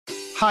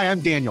Hi,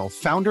 I'm Daniel,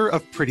 founder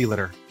of Pretty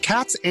Litter.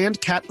 Cats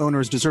and cat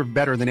owners deserve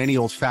better than any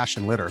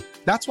old-fashioned litter.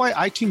 That's why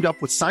I teamed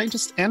up with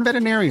scientists and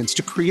veterinarians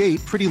to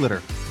create Pretty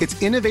Litter.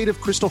 Its innovative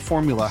crystal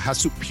formula has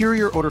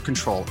superior odor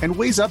control and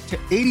weighs up to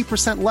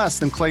 80% less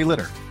than clay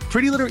litter.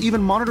 Pretty Litter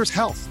even monitors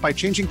health by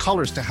changing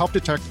colors to help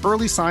detect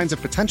early signs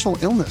of potential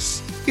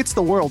illness. It's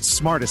the world's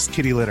smartest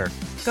kitty litter.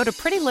 Go to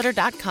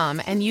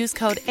prettylitter.com and use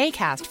code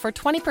ACAST for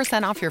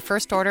 20% off your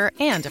first order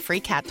and a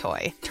free cat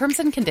toy. Terms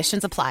and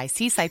conditions apply.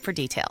 See site for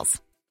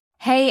details.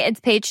 Hey, it's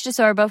Paige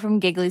DeSorbo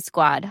from Giggly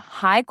Squad.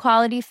 High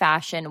quality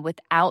fashion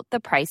without the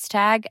price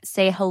tag.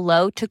 Say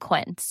hello to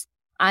Quince.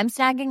 I'm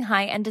snagging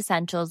high-end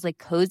essentials like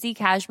cozy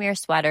cashmere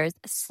sweaters,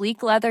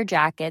 sleek leather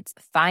jackets,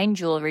 fine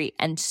jewelry,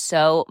 and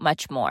so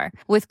much more.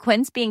 With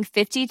Quince being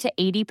 50 to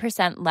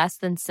 80% less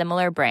than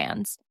similar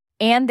brands.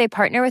 And they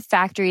partner with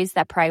factories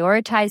that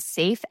prioritize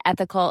safe,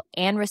 ethical,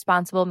 and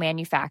responsible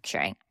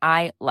manufacturing.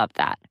 I love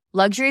that.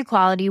 Luxury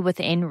quality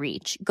within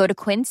reach. Go to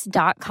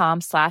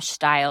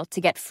quince.com/style to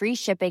get free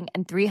shipping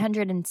and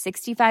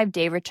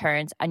 365-day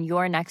returns on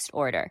your next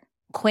order.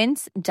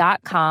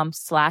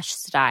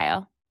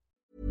 Quince.com/style.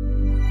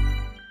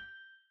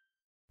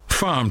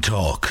 Farm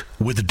Talk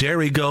with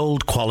Dairy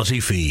Gold Quality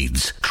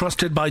Feeds.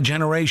 Trusted by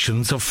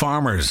generations of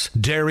farmers.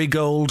 Dairy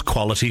Gold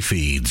Quality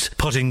Feeds.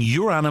 Putting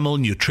your animal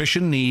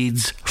nutrition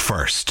needs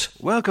first.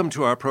 Welcome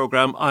to our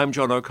programme. I'm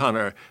John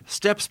O'Connor.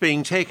 Steps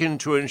being taken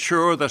to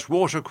ensure that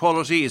water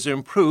quality is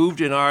improved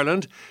in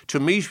Ireland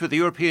to meet with the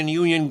European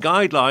Union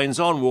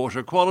guidelines on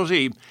water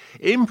quality.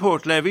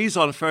 Import levies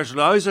on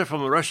fertiliser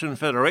from the Russian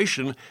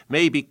Federation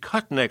may be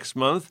cut next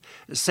month,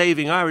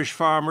 saving Irish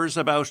farmers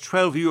about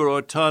 €12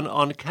 a tonne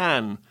on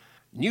CAN.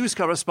 News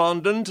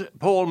correspondent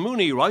Paul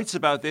Mooney writes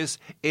about this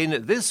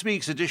in this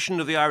week's edition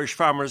of the Irish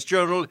Farmers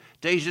Journal,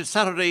 dated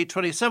Saturday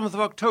 27th of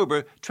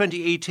October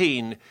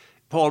 2018.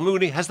 Paul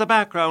Mooney has the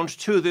background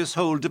to this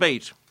whole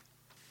debate.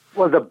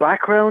 Well, the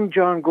background,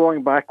 John,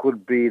 going back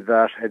would be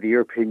that the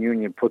European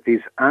Union put these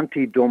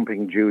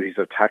anti-dumping duties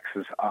or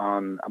taxes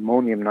on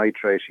ammonium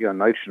nitrate,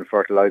 nitrogen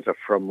fertiliser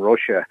from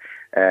Russia,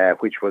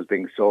 which was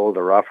being sold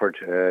or offered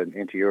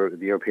into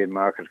the European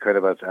market kind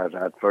of at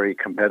very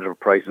competitive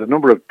prices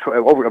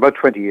about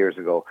 20 years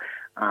ago.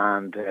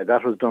 And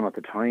that was done at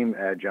the time,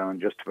 John,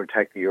 just to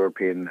protect the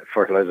European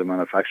fertiliser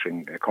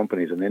manufacturing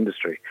companies and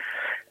industry.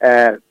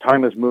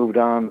 Time has moved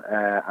on,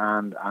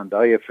 and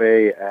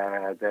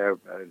IFA, they're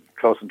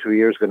close to 2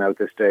 years ago now at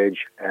this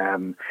stage,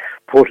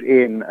 put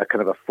in a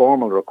kind of a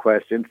formal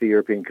request into the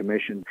European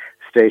Commission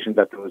stating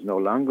that there was no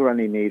longer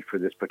any need for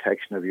this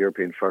protection of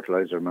European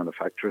fertiliser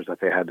manufacturers,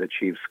 that they had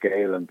achieved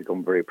scale and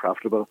become very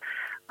profitable,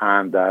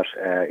 and that,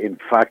 in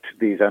fact,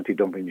 these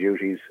anti-dumping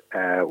duties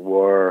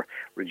were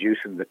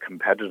reducing the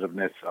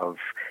competitiveness of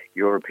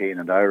European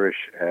and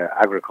Irish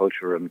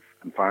agriculture and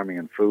farming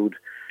and food,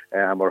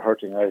 and were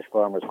hurting Irish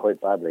farmers quite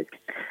badly,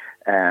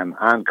 and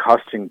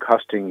costing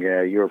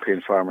European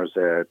farmers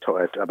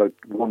about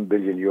 €1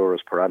 billion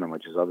per annum,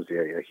 which is obviously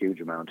a huge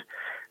amount.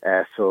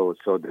 So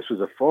this was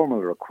a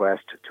formal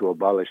request to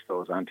abolish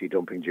those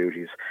anti-dumping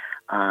duties,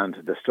 and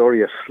the story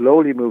has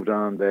slowly moved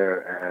on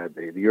there.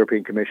 The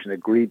European Commission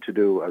agreed to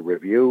do a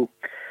review,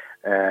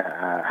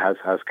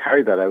 has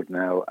carried that out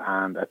now,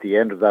 and at the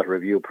end of that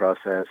review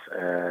process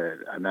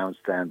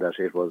announced then that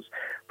it was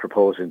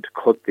proposing to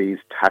cut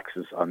these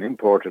taxes on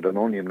imported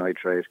ammonium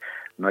nitrate,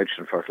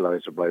 nitrogen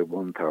fertiliser by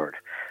 1/3.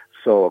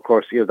 So, of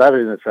course, that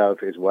in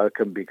itself is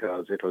welcome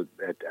because it'll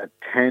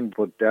tend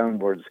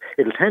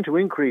to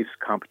increase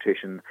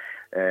competition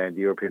in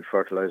the European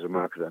fertiliser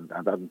market, and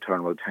that in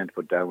turn will tend to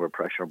put downward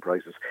pressure on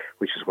prices,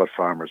 which is what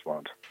farmers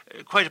want.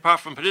 Quite apart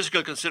from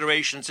political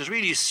considerations, it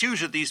really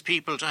suited these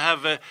people to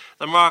have the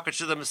market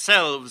to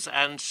themselves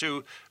and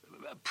to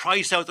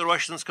price out the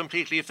Russians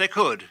completely if they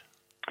could.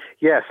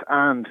 Yes,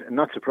 and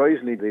not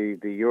surprisingly,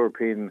 the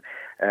European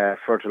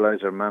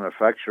fertiliser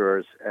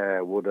manufacturers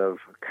would have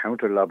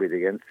counter-lobbied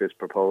against this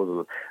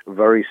proposal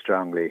very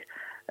strongly.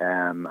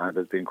 And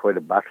there's been quite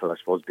a battle, I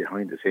suppose,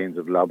 behind the scenes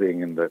of lobbying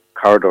in the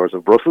corridors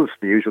of Brussels,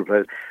 the usual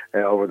place,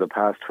 over the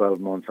past 12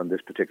 months on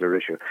this particular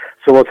issue.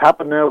 So what's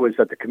happened now is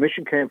that the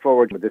Commission came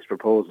forward with this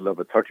proposal of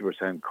a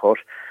 30% cut.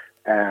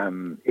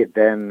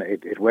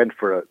 It went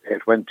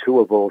to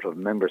a vote of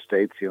member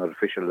states, at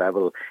official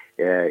level,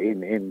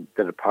 in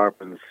the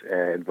departments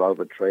involved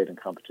with trade and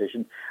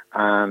competition,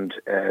 and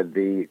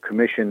the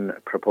Commission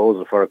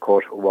proposal for a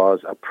cut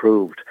was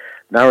approved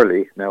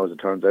narrowly. Now, as it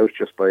turns out,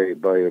 just by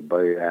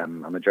a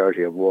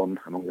majority of one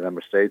among the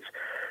member states.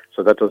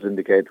 So that does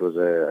indicate there was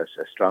a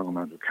strong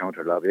amount of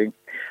counter lobbying.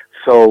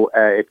 So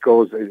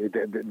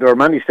there are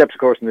many steps, of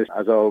course, in this,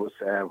 as always,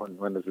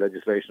 when there's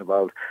legislation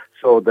involved.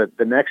 So that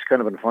the next kind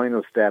of and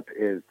final step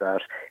is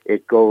that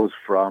it goes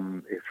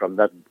from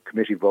that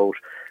committee vote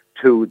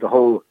to the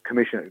whole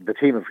commission, the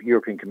team of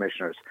European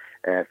commissioners,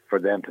 for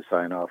them to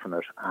sign off on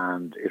it.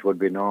 And it would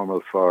be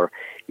normal for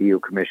EU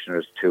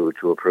commissioners to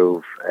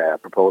approve a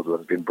proposal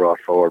that has been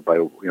brought forward by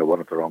one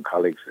of their own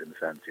colleagues, in a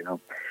sense,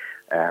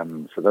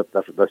 So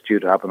that's due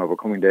to happen over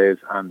coming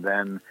days, and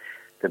then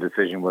the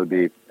decision will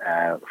be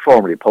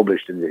formally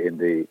published in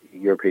the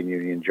European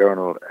Union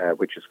Journal,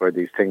 which is where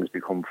these things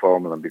become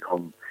formal and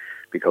become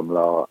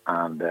law,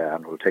 and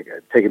will take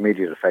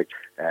immediate effect.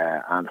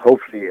 And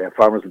hopefully,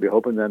 farmers will be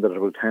hoping then that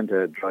it will tend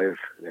to drive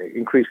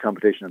increase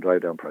competition and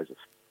drive down prices.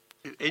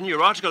 In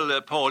your article,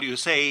 Paul, you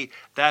say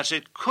that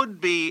it could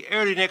be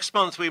early next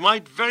month. We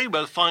might very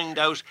well find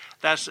out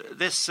that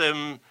this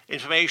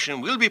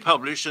information will be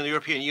published in the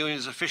European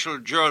Union's official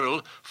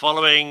journal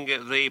following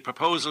the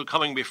proposal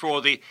coming before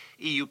the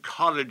EU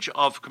College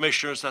of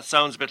Commissioners. That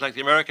sounds a bit like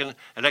the American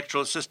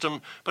electoral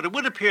system, but it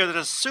would appear that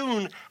as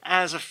soon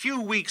as a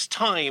few weeks'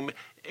 time,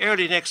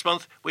 early next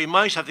month, we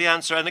might have the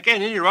answer. And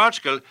again, in your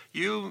article,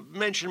 you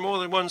mentioned more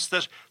than once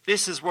that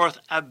this is worth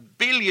 €1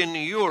 billion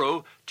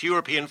to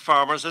European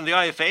farmers, and the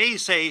IFA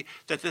say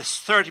that this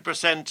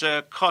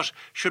 30% cut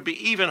should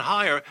be even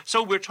higher.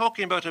 So we're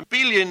talking about €1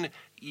 billion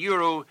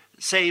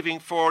saving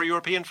for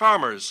European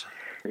farmers.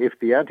 If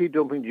the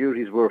anti-dumping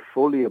duties were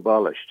fully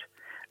abolished,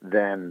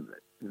 then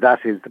that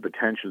is the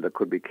potential that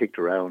could be kicked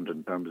around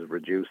in terms of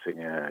reducing,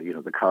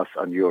 the costs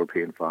on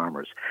European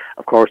farmers.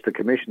 Of course, the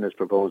Commission is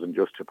proposing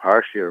just to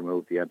partially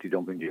remove the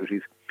anti-dumping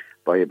duties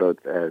by about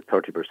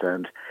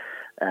 30%.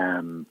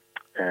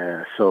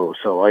 So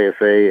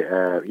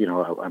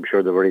IFA, I'm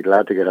sure they're very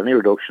glad to get any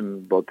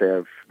reduction, but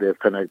they've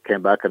kind of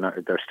came back and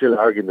they're still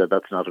arguing that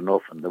that's not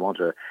enough, and they want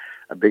a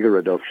bigger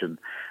reduction.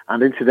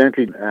 And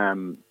incidentally,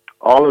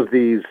 all of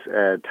these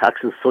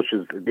taxes, such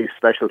as these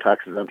special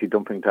taxes,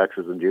 anti-dumping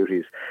taxes and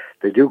duties,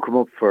 they do come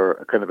up for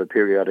a kind of a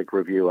periodic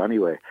review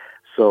anyway.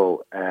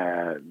 So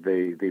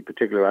the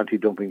particular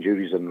anti-dumping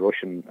duties on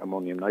Russian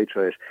ammonium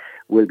nitrate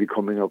will be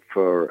coming up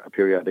for a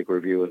periodic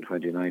review in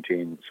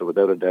 2019. So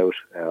without a doubt,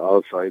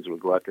 all sides will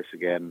go at this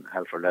again,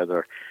 hell for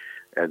leather.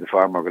 The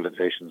farm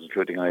organisations,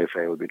 including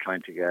IFA, will be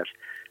trying to get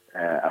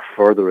a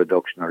further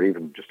reduction, or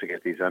even just to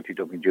get these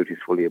anti-dumping duties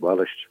fully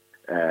abolished,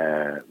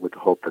 with the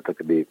hope that there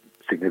could be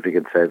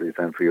significant savings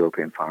then for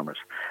European farmers.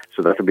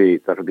 So that'll be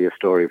a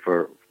story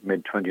for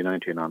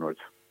mid-2019 onwards.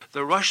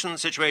 The Russian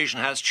situation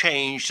has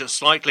changed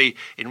slightly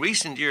in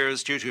recent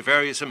years due to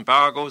various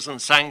embargoes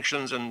and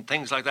sanctions and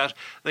things like that.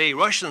 The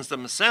Russians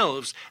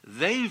themselves,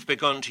 they've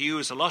begun to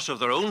use a lot of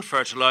their own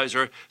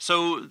fertiliser,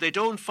 so they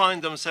don't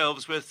find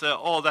themselves with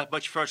all that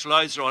much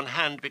fertiliser on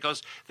hand,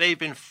 because they've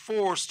been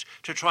forced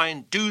to try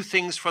and do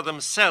things for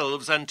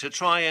themselves and to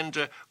try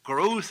and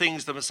grow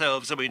things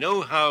themselves. And we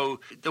know how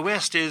the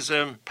West is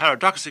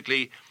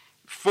paradoxically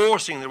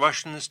forcing the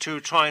Russians to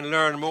try and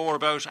learn more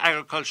about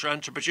agriculture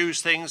and to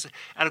produce things,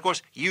 and of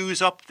course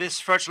use up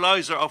this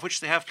fertiliser of which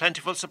they have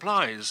plentiful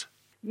supplies.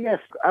 Yes,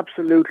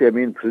 absolutely. I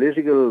mean,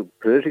 political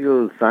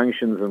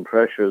sanctions and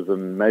pressures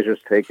and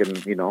measures taken,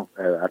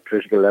 at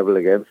political level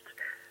against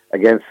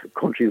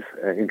countries,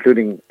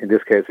 including in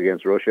this case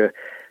against Russia,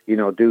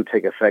 do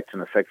take effect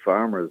and affect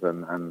farmers,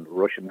 and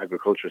Russian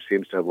agriculture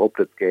seems to have upped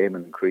its game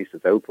and increased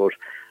its output,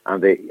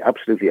 and they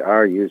absolutely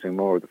are using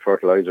more of the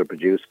fertilizer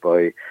produced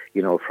by,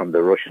 from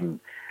the Russian,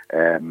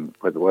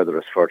 whether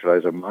it's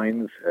fertilizer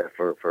mines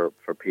for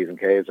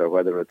P&Ks, or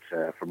whether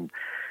it's from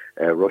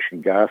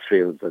Russian gas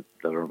fields that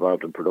are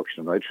involved in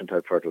production of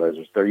nitrogen-type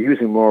fertilizers. They're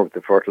using more of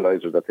the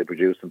fertilizer that they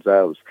produce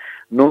themselves.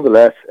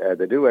 Nonetheless,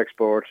 they do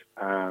export,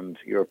 and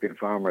European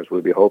farmers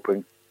will be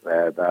hoping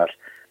that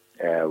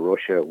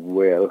Russia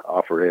will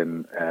offer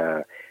in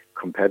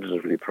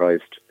competitively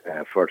priced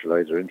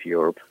fertilizer into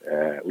Europe,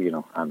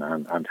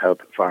 and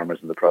help farmers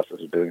in the process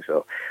of doing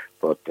so.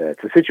 But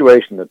it's a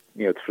situation that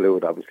it's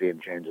fluid, obviously,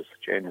 and changes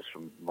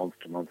from month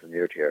to month and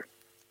year to year.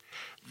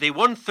 The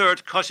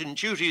 1/3 cut in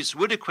duties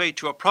would equate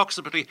to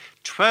approximately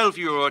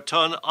 €12 a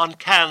tonne on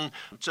can.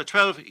 So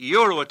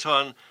 €12 a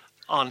tonne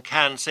on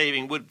can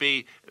saving would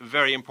be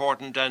very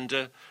important,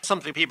 and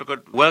something people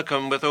could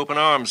welcome with open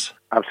arms.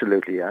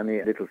 Absolutely.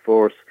 Any little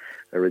force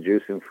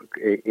reducing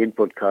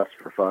input costs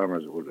for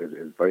farmers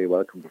is very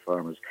welcome for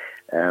farmers.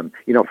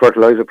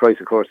 Fertilizer price,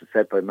 of course, is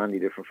set by many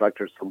different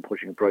factors, some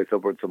pushing price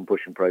upwards, some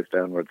pushing price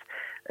downwards.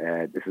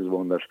 This is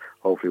one that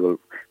hopefully will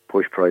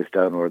push price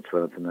downwards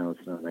when it's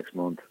announced next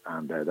month,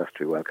 and that's to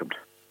be welcomed.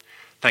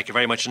 Thank you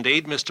very much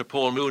indeed, Mr.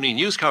 Paul Mooney,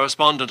 news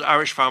correspondent,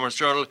 Irish Farmers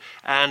Journal,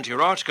 and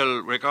your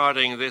article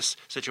regarding this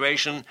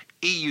situation,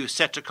 EU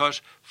set to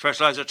cut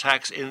fertiliser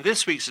tax, in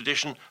this week's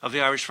edition of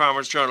the Irish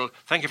Farmers Journal.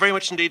 Thank you very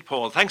much indeed,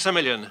 Paul. Thanks a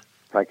million.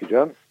 Thank you,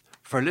 John.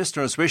 For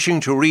listeners wishing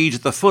to read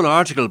the full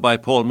article by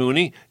Paul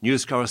Mooney,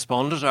 news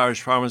correspondent,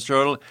 Irish Farmers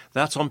Journal,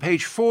 that's on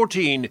page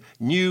 14,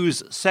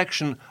 news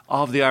section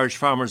of the Irish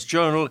Farmers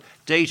Journal,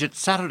 dated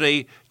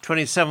Saturday,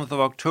 27th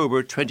of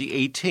October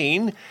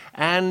 2018.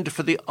 And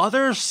for the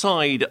other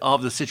side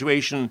of the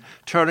situation,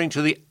 turning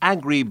to the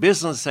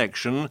agri-business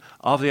section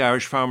of the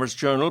Irish Farmers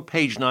Journal,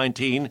 page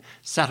 19,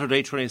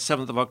 Saturday,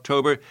 27th of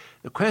October,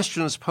 the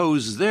questions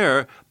posed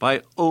there by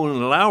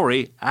Eoin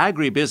Lowry,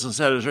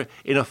 agri-business editor,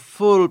 in a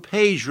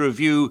full-page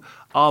review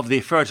of the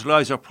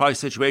fertiliser price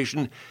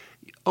situation.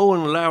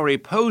 Eoin Lowry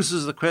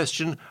poses the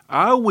question,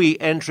 are we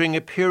entering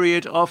a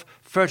period of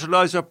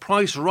fertiliser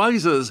price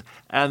rises?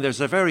 And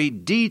there's a very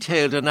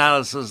detailed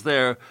analysis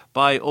there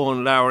by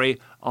Eoin Lowry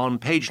on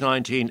page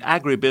 19,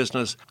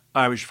 Agribusiness,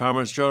 Irish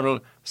Farmers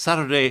Journal,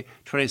 Saturday,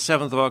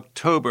 27th of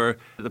October,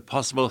 the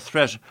possible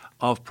threat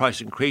of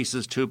price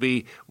increases to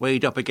be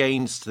weighed up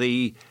against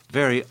the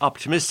very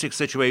optimistic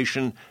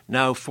situation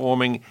now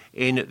forming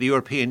in the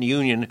European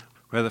Union,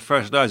 where the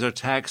fertiliser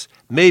tax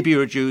may be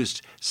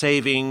reduced,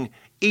 saving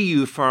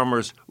EU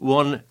farmers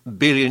 €1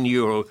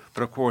 billion.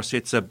 But of course,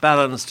 it's a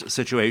balanced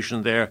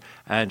situation there,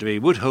 and we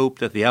would hope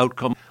that the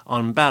outcome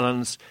on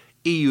balance,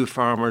 EU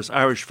farmers,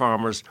 Irish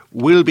farmers,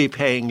 will be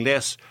paying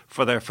less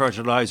for their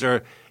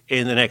fertiliser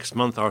in the next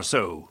month or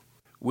so.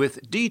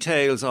 With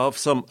details of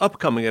some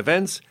upcoming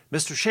events,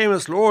 Mr.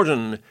 Seamus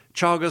Lorden,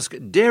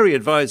 Teagasc Dairy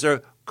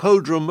Advisor,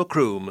 Coldrum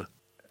Macroom.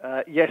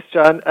 Yes,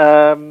 John.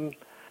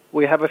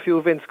 We have a few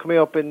events coming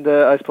up in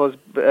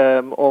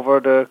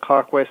over the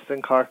Cork West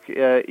and Cork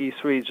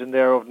East region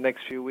there over the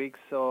next few weeks.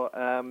 So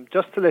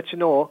just to let you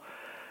know,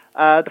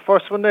 the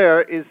first one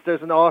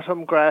there's an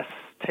autumn grass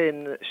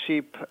 10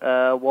 sheep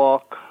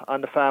walk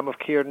on the farm of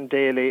Kieran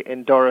Daly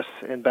in Doris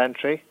in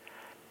Bantry.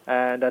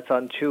 And that's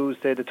on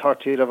Tuesday, the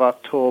 30th of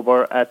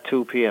October at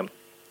 2 p.m.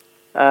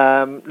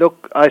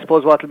 Look, I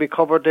suppose what will be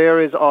covered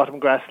there is autumn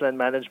grassland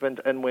management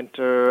and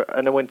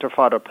a winter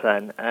fodder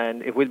plan.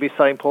 And it will be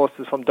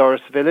signposted from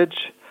Doris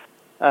Village.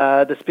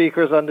 The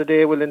speakers on the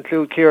day will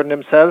include Kieran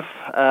himself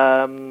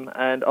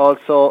and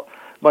also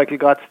Michael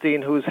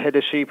Gottstein, who's head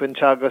of sheep in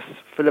Teagasc,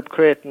 Philip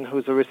Creighton,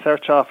 who's a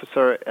research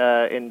officer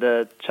in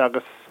the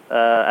Teagasc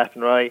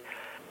Athenry,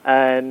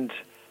 and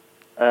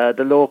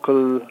the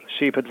local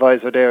sheep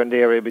advisor there in the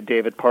area will be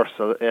David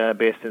Purcell,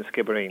 based in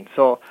Skibbereen.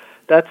 So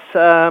that's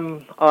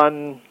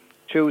on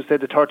Tuesday,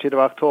 the 30th of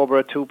October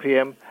at 2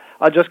 p.m.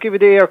 I'll just give you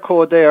the air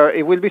code there.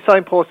 It will be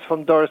signposted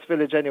from Doris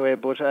Village anyway,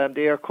 but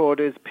the air code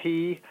is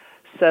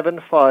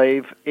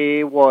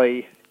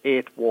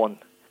P75AY81.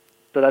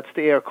 So that's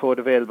the air code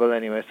available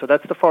anyway. So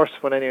that's the first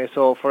one anyway.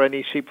 So for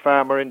any sheep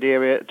farmer in the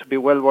area, to be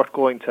well worth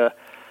going to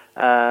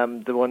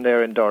the one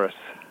there in Doris.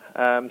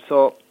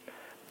 So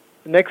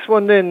the next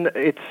one then,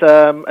 it's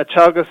a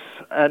Teagasc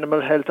Animal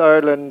Health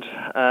Ireland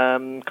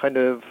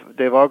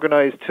they've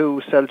organised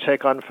 2 cell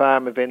check on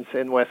farm events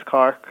in West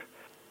Cork.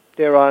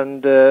 They're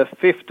on the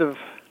 5th of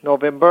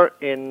November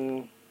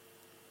in,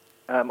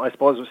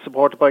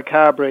 supported by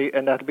Carbery,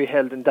 and that'll be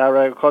held in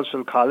Dara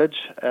Agricultural College,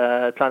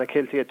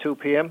 Clonakilty at 2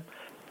 p.m.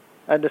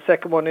 And the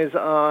second one is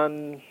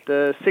on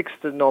the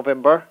 6th of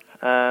November.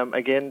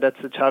 Again, that's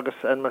the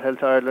Teagasc Animal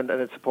Health Ireland,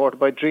 and it's supported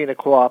by Drina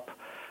Co-op.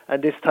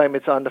 And this time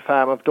it's on the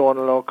farm of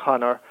Donal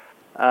O'Connor,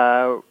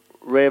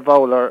 Ray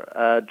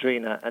Fowler,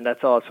 Drina, and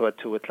that's also at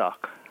 2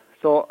 o'clock.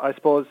 So I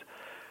suppose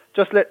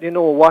just letting you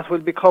know what will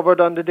be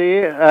covered on the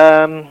day.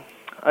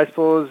 I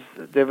suppose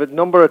there are a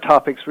number of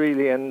topics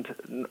really, and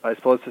I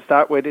suppose to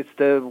start with, it's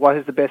what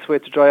is the best way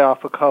to dry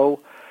off a cow.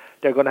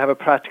 They're going to have a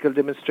practical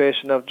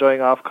demonstration of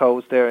drying off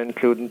cows there,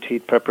 including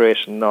teat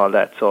preparation and all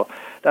that. So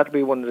that'll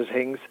be one of the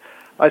things.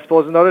 I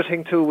suppose another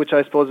thing too, which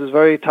I suppose is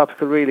very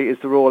topical really, is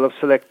the role of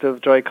selective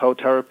dry cow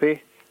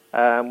therapy,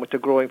 with the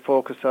growing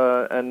focus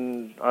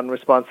on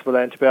responsible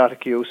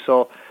antibiotic use.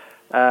 So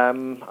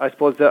I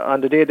suppose that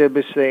on the day they'll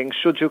be saying,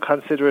 should you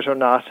consider it or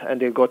not, and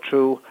they'll go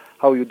through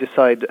how you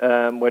decide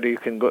whether you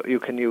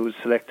can use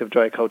selective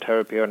dry cow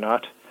therapy or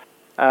not.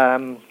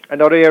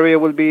 Another area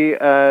will be,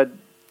 I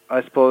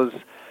suppose,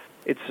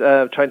 it's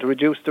trying to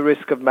reduce the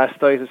risk of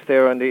mastitis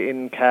there on the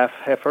in-calf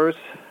heifers.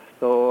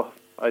 So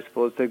I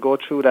suppose they go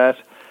through that,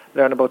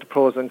 learn about the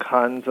pros and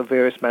cons of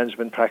various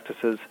management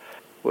practices,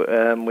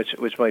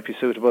 which might be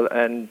suitable.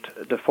 And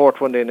the fourth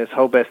one then is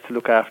how best to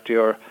look after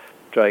your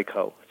dry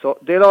cow. So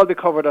they'll all be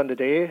covered on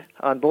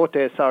both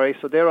days.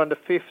 So they're on the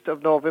 5th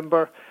of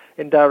November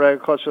in Dara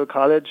Agricultural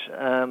College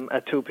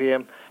at 2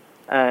 p.m.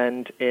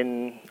 and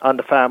on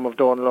the farm of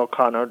Donal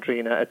O'Connor,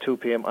 Drina, at 2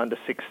 p.m. on the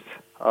 6th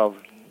of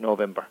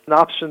November. An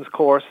options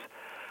course,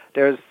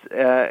 there's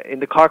in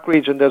the Cork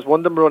region, there's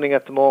one of them running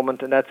at the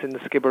moment, and that's in the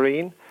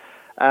Skibbereen.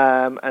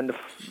 And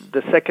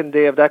the second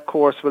day of that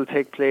course will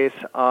take place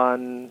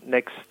on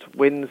next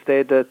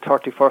Wednesday, the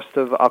 31st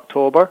of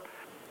October,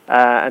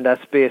 and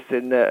that's based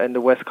in the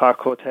West Cork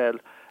Hotel.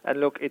 And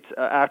look, it's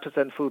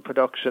artisan food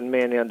production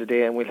mainly on the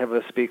day, and we'll have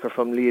a speaker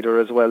from Leader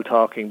as well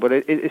talking. But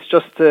it's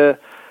just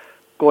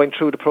going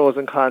through the pros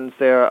and cons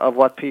there of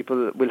what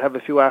people will have. A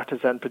few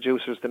artisan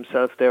producers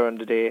themselves there on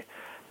the day,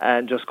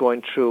 and just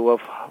going through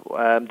of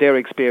their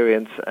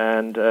experience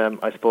and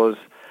I suppose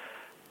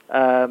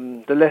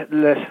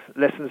the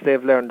lessons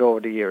they've learned over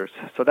the years.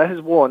 So that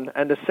is one.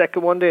 And the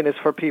second one then is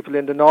for people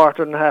in the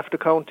northern half of the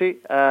county.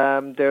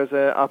 There's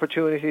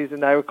opportunities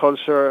in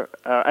agriculture,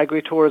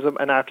 agri-tourism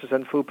and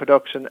artisan food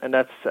production, and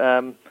that's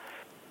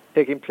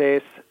taking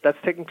place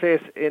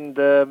in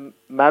the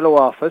Mallow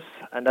office,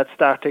 and that's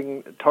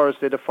starting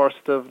Thursday the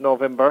 1st of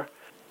November,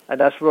 and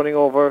that's running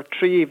over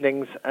 3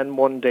 evenings and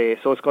 1 day.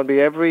 So it's going to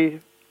be every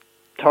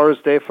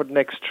Thursday for the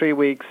next 3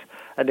 weeks,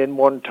 and then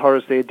 1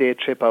 Thursday day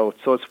trip out.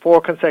 So it's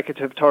 4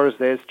 consecutive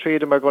Thursdays. 3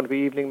 of them are going to be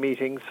evening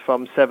meetings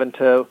from 7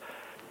 to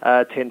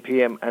 10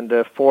 p.m. and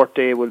the 4th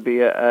day will be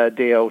a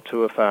day out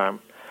to a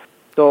farm.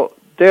 So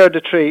there are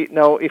the 3.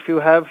 Now, if you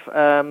have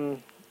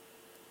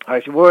All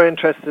right, if you were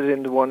interested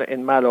in the one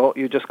in Mallow,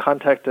 you just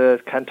contact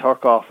the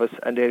Kanturk office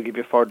and they'll give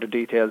you further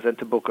details and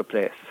to book a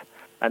place.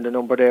 And the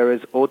number there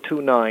is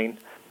 029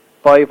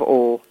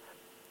 50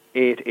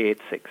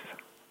 886.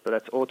 So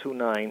that's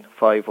 029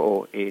 50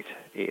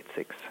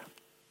 886.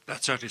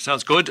 That certainly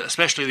sounds good,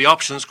 especially the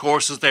options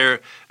courses.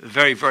 They're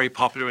very, very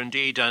popular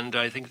indeed, and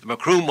I think the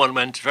Macroom one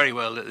went very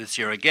well this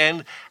year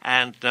again,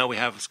 and now we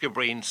have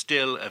Skibbereen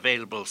still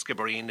available,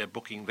 Skibbereen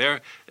booking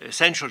there.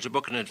 Essential to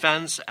book in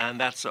advance,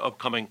 and that's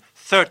upcoming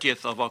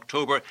 30th of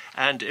October,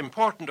 and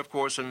important, of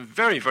course, and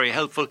very, very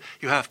helpful.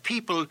 You have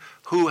people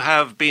who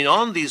have been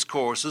on these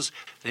courses,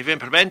 they've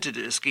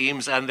implemented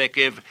schemes, and they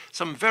give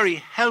some very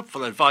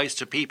helpful advice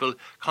to people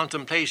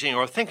contemplating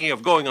or thinking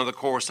of going on the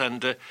course,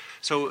 and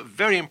so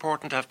very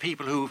important to have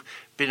people who've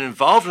been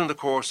involved in the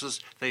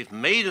courses, they've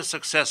made a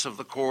success of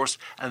the course,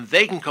 and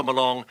they can come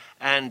along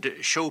and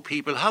show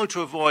people how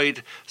to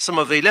avoid some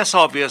of the less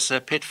obvious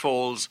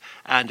pitfalls,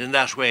 and in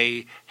that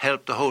way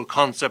help the whole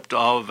concept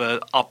of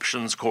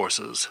options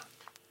courses.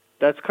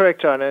 That's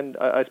correct, John, and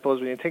I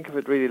suppose when you think of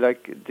it, really,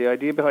 like, the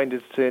idea behind it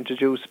is to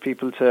introduce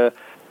people to,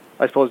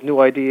 I suppose, new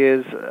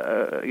ideas,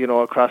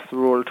 across the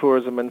rural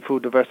tourism and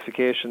food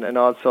diversification, and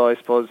also, I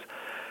suppose,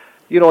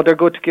 they're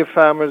good to give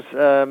farmers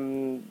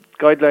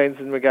guidelines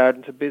in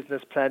regard to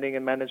business planning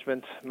and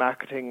management,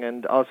 marketing,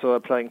 and also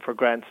applying for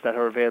grants that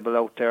are available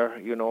out there,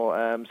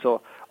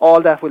 so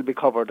all that will be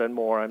covered and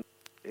more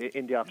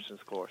in the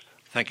options course.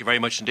 Thank you very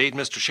much indeed,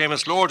 Mr.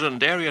 Seamus Lorden,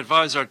 Dairy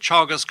Advisor,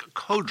 Teagasc,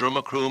 Coldrum,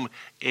 Macroom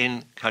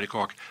in County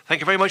Cork. Thank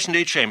you very much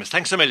indeed, Seamus.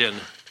 Thanks a million.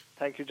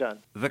 Thank you, John.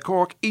 The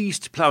Cork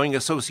East Ploughing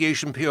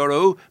Association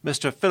PRO,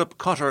 Mr. Philip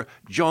Cotter,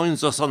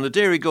 joins us on the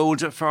Dairy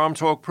Gold Farm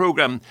Talk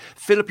programme.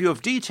 Philip, you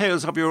have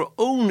details of your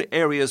own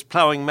area's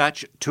ploughing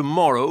match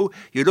tomorrow.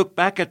 You look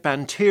back at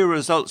Banteer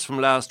results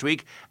from last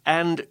week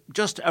and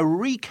just a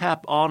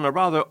recap on a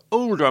rather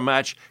older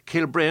match,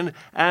 Kilbrinn,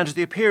 and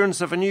the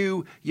appearance of a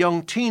new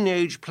young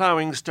teenage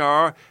ploughing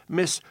star,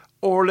 Miss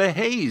Orla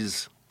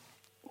Hayes.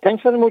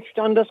 Thanks very much,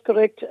 John. That's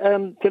correct.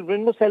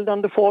 Kilbrinn was held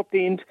on the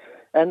 14th,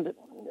 and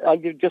I'll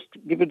just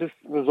give you the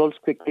results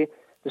quickly.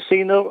 The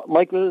senior,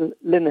 Michael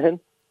Linehan.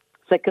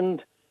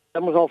 Second,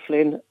 Thomas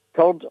O'Flynn.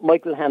 Third,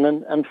 Michael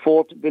Hannon. And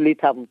fourth, Billy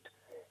Tarrant.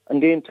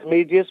 And the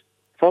intermediate,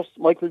 first,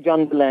 Michael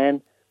John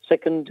Delan.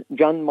 Second,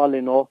 John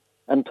Molyneux.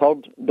 And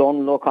third,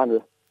 Donald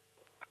O'Connell.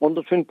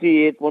 Under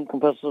 28, one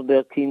competitor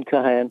there, Keane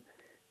Cahan.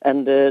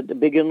 And the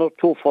beginner,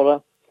 two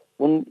furrow.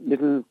 One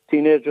little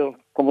teenager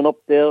coming up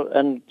there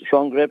and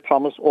showing great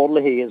promise,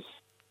 Orla Hayes.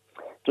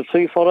 The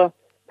three furrow,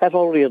 Pat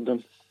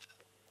O'Riordan.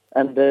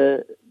 And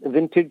the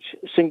vintage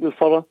single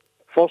furrow,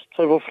 first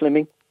Trevor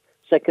Fleming,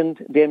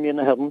 second Damien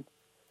Ahern,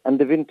 and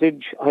the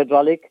vintage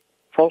hydraulic,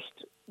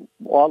 first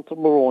Walter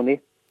Moroney,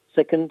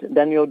 second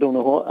Danny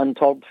O'Donoghue, and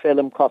third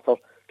Phelim Cotter.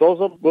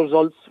 Those are the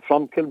results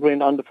from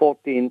Kilbrinn on the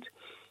 14th.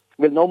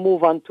 We'll now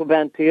move on to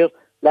Banteer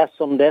last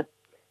Sunday,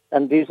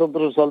 and these are the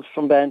results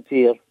from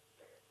Banteer.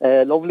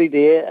 A lovely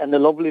day and a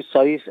lovely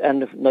size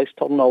and a nice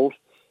turnout.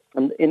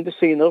 And in the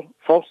senior,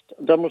 first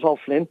Dermot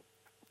O'Flynn,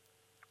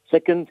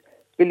 second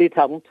Billy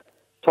Tarrant,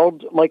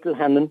 third Michael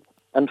Hannon,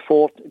 and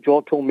fourth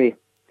Joe Toomey.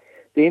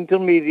 The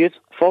intermediate,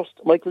 first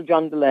Michael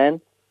John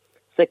Delan,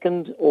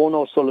 second Owen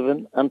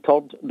O'Sullivan, and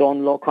third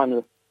Donald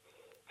O'Connell.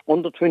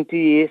 Under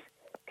 28,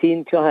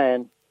 Keane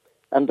Cahan,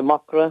 and the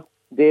Macra,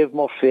 Dave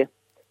Murphy,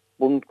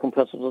 one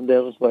competitor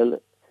there as well.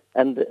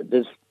 And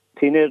there's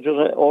teenager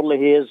Orla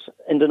Hayes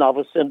in the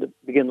novice and the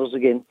beginners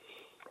again.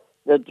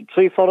 The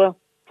three furrow,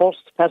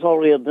 first Pat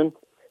O'Riordan,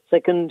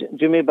 second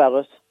Jimmy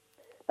Barrett,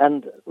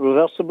 and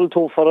reversible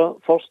two furrow,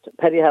 first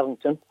Paddy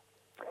Harrington.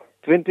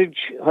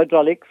 Vintage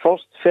hydraulic,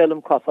 first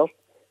Phelim Cotter,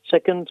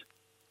 second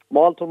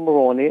Walter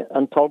Moroney,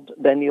 and third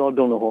Danny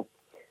O'Donoghue.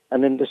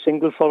 And in the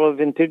single furrow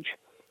vintage,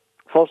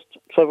 first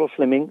Trevor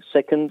Fleming,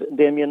 second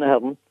Damien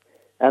Ahern,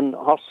 and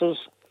horses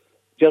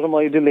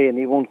Jeremiah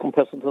Delaney, one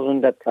competitor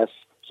in that class.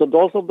 So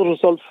those are the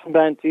results from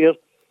Banteer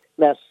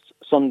last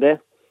Sunday.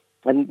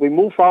 And we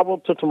move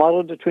forward to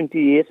tomorrow, the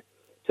 28th,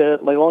 to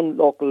my own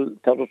local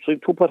territory,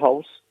 Tupper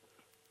House.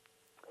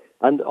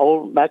 And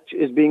our match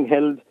is being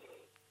held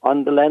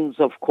on the lands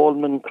of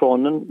Coleman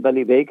Cronin,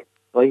 Ballybeg,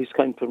 by his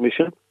kind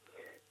permission.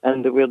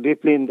 And we're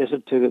deeply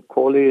indebted to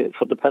Coley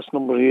for the past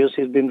number of years.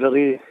 He's been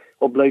very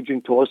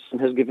obliging to us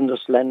and has given us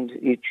land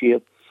each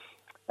year.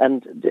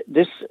 And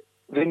this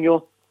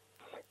venue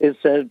is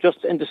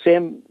just in the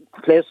same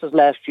place as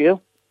last year,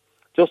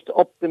 just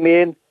up the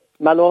main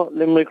Mallow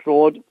Limerick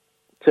Road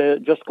to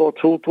just go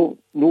through to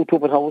New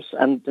Tupper House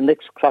and the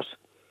next cross,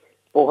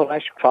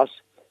 Boharash Cross.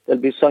 There'll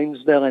be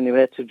signs there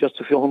anyway to just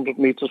a few hundred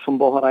metres from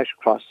Boharash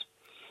Cross.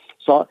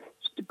 So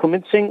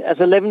commencing at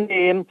 11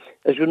 a.m.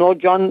 As you know,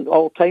 John,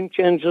 our time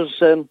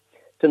changes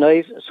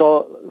tonight.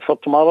 So for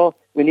tomorrow,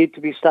 we need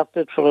to be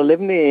started for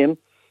 11 a.m.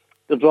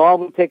 The draw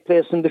will take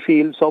place in the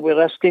field. So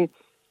we're asking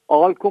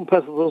all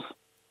competitors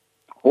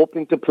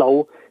hoping to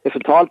plough, if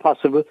at all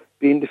possible,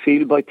 be in the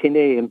field by 10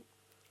 a.m.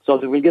 So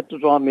that we'll get the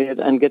draw made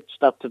and get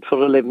started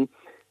for 11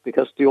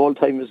 because the old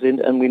time is in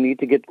and we need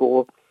to get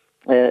go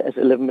at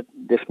 11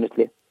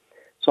 definitely.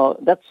 So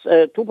that's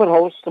 2 per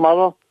house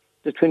tomorrow,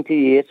 the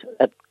 28th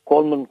at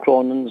Coleman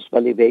Cronin's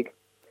Valley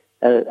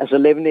at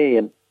 11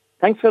 a.m.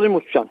 Thanks very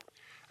much, John.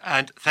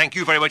 And thank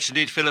you very much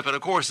indeed, Philip. And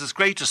of course, it's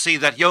great to see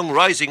that young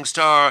rising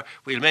star.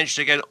 We'll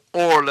mention again,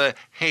 Orla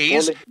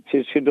Hayes.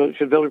 She's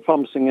very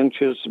promising, and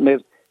she's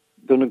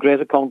done a great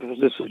account of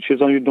this.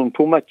 She's only done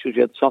 2 matches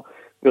yet, so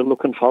we're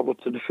looking forward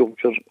to the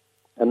future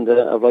and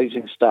a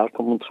rising star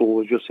coming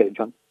through, as you say,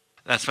 John.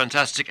 That's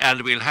fantastic,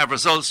 and we'll have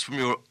results from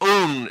your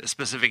own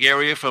specific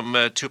area, from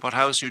Two Pot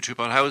House, New Two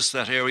Pot House,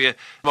 that area,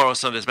 tomorrow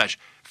Sunday's match.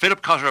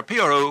 Philip Cotter,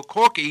 PRO,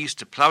 Cork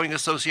East Ploughing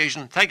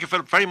Association. Thank you,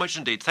 Philip, very much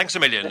indeed. Thanks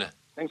a million.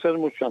 Thanks very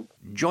much, John.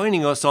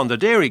 Joining us on the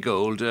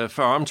Dairygold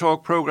Farm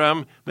Talk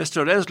programme,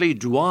 Mr. Leslie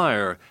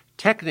Dwyer,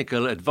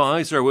 Technical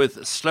Advisor with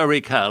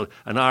Slurry Cal,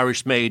 an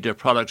Irish-made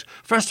product.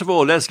 First of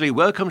all, Leslie,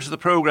 welcome to the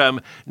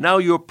programme. Now,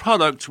 your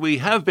product, we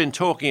have been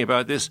talking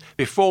about this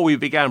before we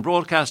began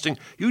broadcasting.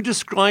 You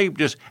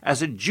described it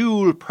as a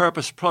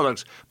dual-purpose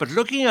product, but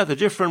looking at the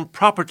different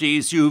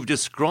properties you've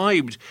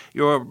described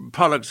your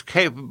product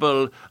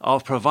capable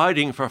of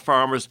providing for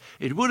farmers,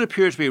 it would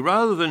appear to be,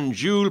 rather than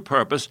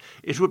dual-purpose,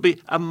 it would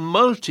be a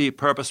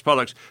multi-purpose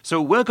product.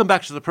 So welcome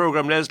back to the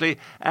programme, Leslie,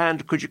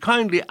 and could you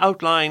kindly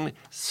outline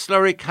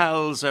Slurry Cal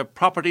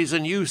properties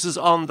and uses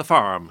on the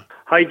farm?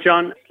 Hi,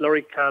 John.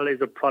 Slurry Cal is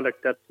a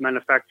product that's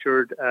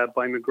manufactured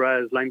by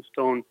McGrath's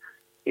Limestone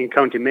in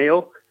County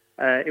Mayo.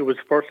 It was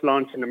first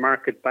launched in the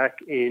market back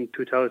in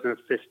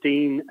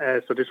 2015,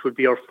 so this would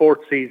be our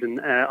 4th season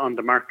on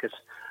the market.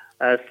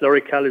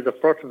 Slurry Cal is a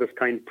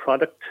first-of-its-kind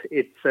product.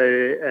 It's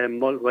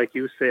like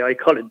you say, I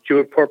call it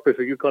dual-purpose,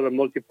 or you call it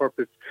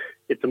multi-purpose.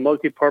 It's a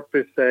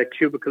multi-purpose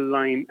cubicle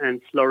lime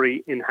and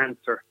slurry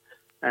enhancer.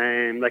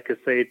 Like I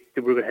say,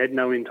 we're heading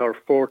now into our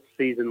 4th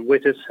season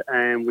with it,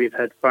 and we've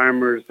had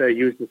farmers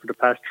using it for the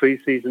past 3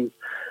 seasons,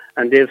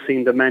 and they've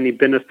seen the many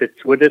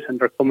benefits with it, and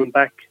they're coming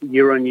back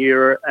year on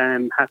year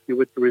and happy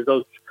with the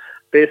results.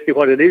 Basically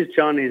what it is,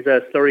 John, is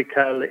Slurry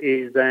Cal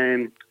is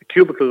a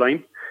cubicle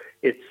lime.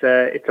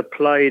 It's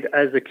applied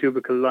as a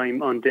cubicle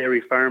lime on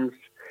dairy farms.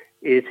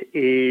 It's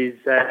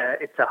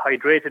a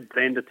hydrated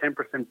blend, a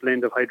 10%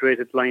 blend of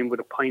hydrated lime with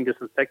a pine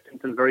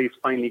disinfectant and very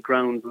finely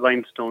ground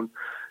limestone.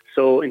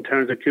 So in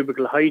terms of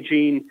cubicle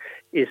hygiene,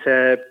 it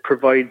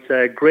provides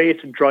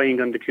great drying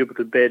on the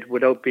cubicle bed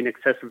without being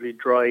excessively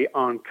dry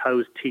on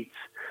cows' teats.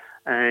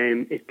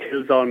 It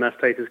kills all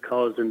mastitis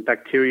causing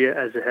bacteria,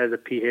 as it has a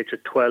pH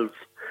of 12.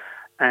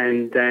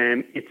 And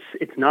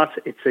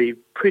it's a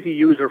pretty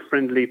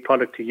user-friendly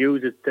product to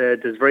use.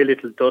 There's very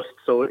little dust,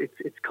 so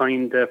it's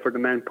kind for the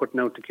man putting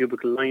out the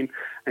cubicle lime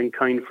and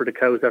kind for the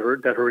cows that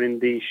are in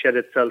the shed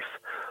itself.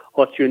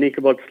 What's unique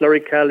about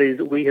Slurry Cal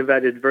is we have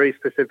added very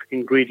specific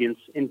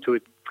ingredients into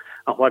it.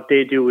 And what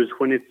they do is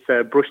when it's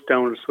brushed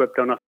down or swept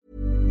down.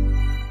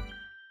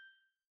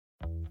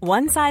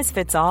 One size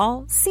fits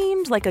all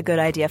seemed like a good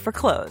idea for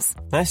clothes.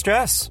 Nice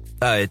dress.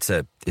 It's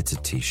a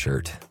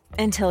T-shirt.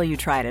 Until you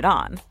tried it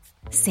on.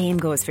 Same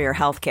goes for your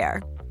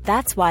healthcare.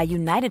 That's why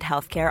United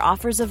Healthcare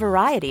offers a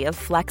variety of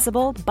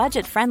flexible,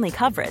 budget-friendly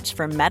coverage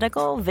for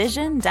medical,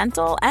 vision,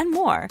 dental, and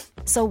more.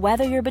 So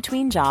whether you're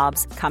between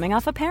jobs, coming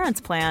off a parent's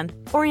plan,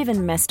 or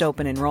even missed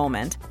open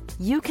enrollment,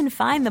 you can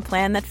find the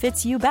plan that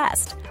fits you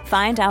best.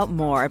 Find out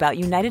more about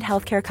United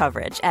Healthcare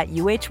coverage at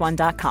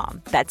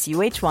UH1.com. That's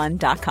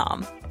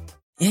UH1.com.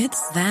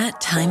 It's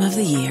that time of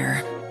the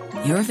year.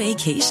 Your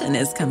vacation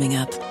is coming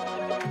up.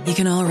 You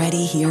can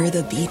already hear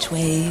the beach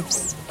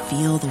waves,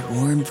 feel the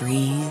warm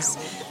breeze,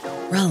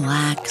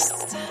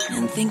 relax,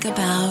 and think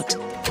about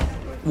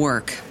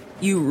work.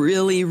 You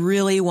really,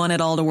 really want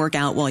it all to work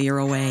out while you're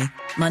away.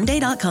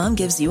 Monday.com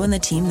gives you and the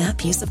team that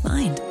peace of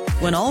mind.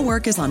 When all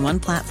work is on one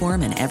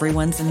platform and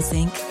everyone's in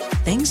sync,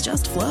 things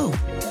just flow.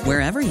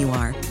 Wherever you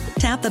are,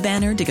 tap the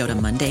banner to go to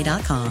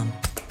Monday.com.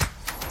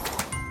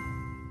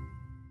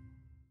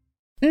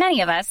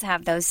 Many of us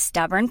have those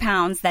stubborn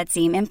pounds that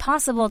seem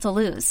impossible to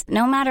lose,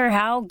 no matter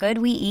how good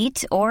we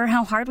eat or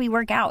how hard we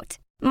work out.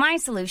 My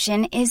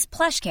solution is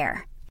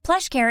PlushCare.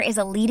 PlushCare is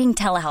a leading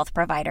telehealth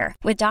provider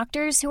with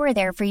doctors who are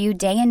there for you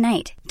day and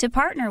night to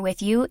partner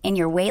with you in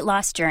your weight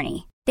loss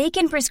journey. They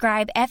can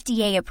prescribe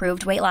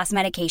FDA-approved weight loss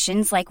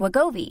medications like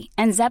Wegovy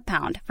and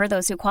Zepbound for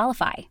those who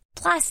qualify.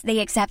 Plus, they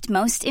accept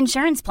most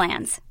insurance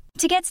plans.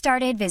 To get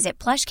started, visit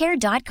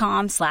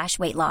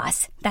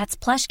plushcare.com/weightloss. That's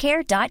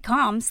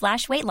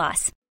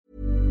plushcare.com/weightloss.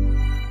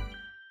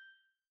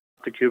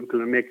 The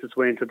cubicle and makes its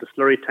way into the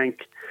slurry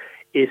tank.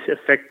 It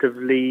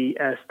effectively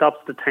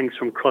stops the tanks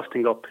from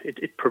crusting up.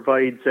 It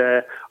provides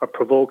or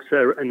provokes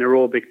an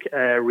aerobic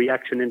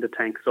reaction in the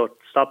tank. So it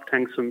stops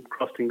tanks from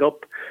crusting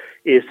up.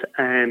 It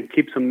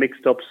keeps them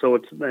mixed up, so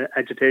its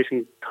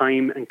agitation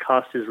time and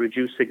cost is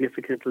reduced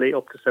significantly,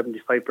 up to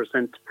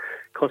 75%.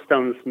 Cuts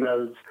down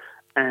smells,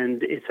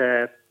 and it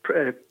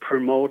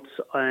promotes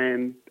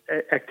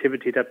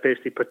activity that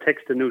basically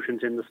protects the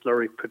nutrients in the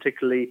slurry,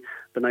 particularly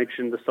the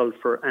nitrogen, the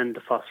sulfur, and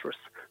the phosphorus.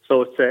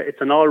 So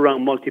it's an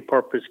all-round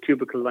multi-purpose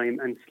cubicle lime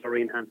and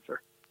slurry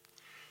enhancer.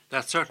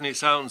 That certainly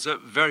sounds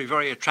very,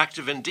 very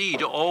attractive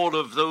indeed. All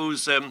of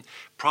those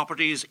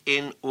properties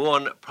in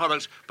one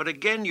product. But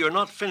again, you're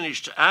not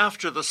finished.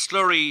 After the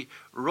slurry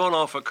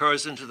runoff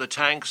occurs into the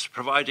tanks,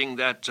 providing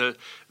that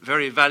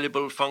very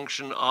valuable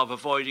function of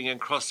avoiding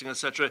encrusting,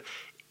 etc.,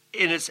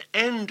 in its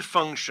end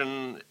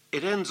function,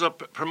 it ends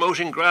up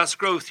promoting grass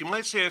growth. You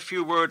might say a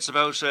few words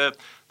about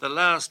the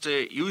last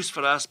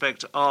useful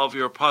aspect of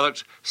your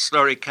product,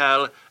 Slurry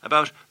Cal,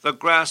 about the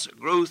grass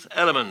growth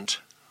element.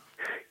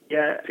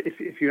 Yeah,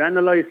 if you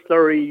analyse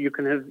slurry, you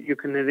can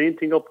have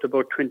anything up to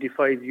about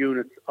 25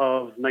 units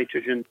of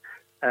nitrogen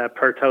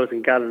per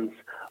 1,000 gallons,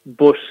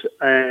 but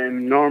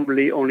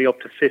normally only up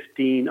to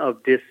 15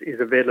 of this is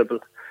available.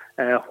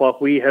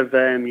 What we have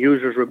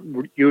users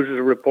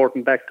are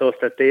reporting back to us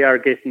that they are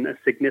getting a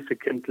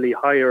significantly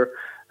higher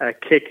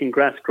kick in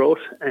grass growth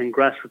and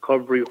grass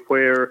recovery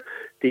where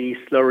the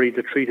slurry,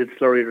 the treated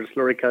slurry, or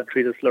Slurry Cal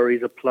treated slurry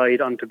is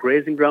applied onto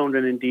grazing ground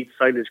and indeed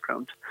silage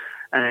ground.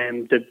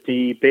 And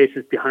the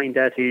basis behind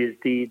that is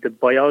the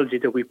biology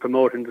that we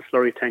promote in the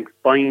slurry tanks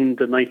bind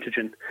the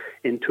nitrogen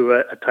into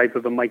a type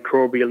of a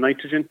microbial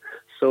nitrogen.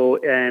 So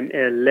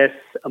less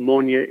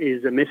ammonia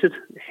is emitted,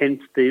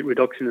 hence the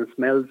reduction in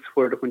smells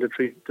when the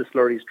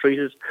slurry is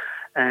treated.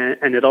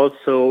 And it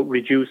also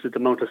reduces the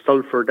amount of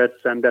sulfur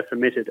that's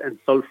emitted. And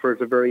sulfur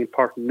is a very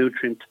important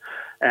nutrient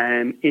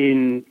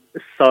in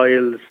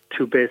soils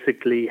to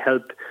basically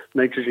help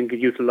nitrogen get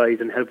utilized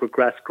and help with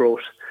grass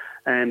growth.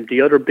 And the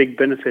other big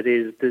benefit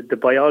is the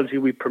biology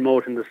we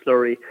promote in the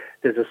slurry.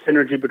 There's a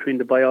synergy between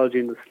the biology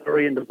in the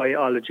slurry and the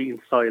biology in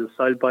soil.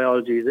 Soil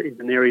biology is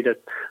an area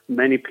that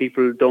many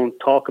people don't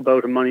talk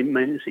about,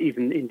 and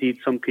even indeed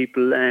some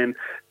people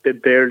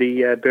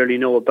barely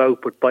know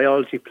about. But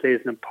biology plays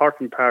an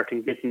important part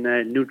in getting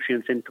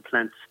nutrients into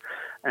plants.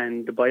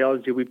 And the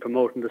biology we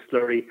promote in the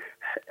slurry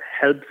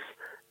helps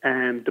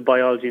the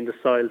biology in the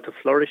soil to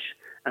flourish.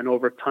 And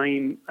over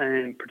time,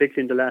 and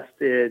particularly in the last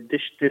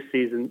this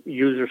season,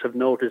 users have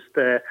noticed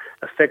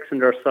effects in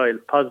their soil,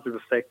 positive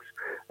effects.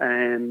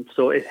 And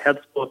so it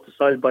helps both the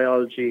soil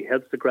biology,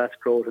 helps the grass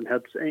growth, and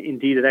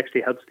it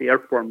actually helps the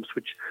earthworms,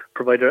 which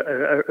provide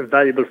a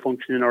valuable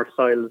function in our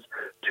soils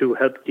to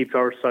help keep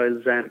our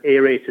soils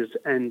aerated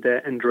and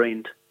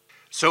drained.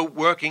 So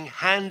working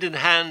hand in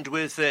hand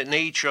with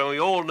nature, we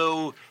all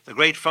know the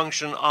great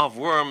function of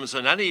worms,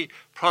 and any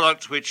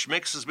product which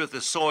mixes with the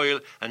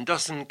soil and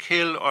doesn't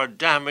kill or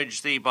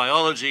damage the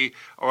biology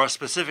or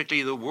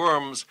specifically the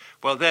worms,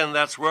 well then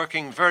that's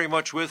working very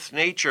much with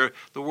nature,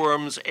 the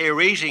worms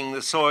aerating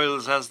the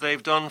soils as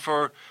they've done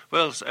for,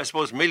 well, I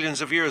suppose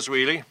millions of years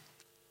really.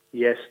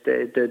 Yes,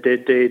 they do.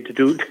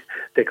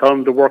 They call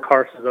them the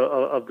workhorses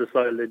of the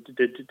soil.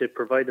 They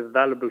provide a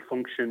valuable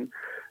function.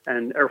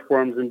 And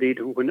earthworms, indeed,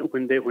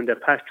 when they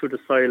pass through the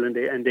soil and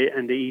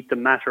they eat the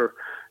matter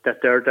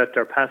that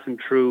they're passing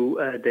through,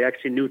 they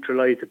actually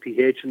neutralise the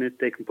pH in it.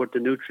 They can put the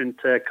nutrient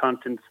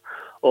contents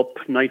up,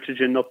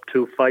 nitrogen up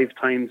to 5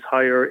 times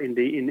higher in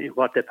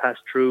what they pass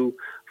through,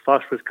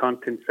 phosphorus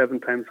content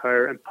 7 times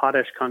higher, and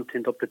potash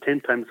content up to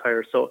 10 times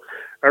higher. So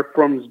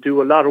earthworms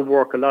do a lot of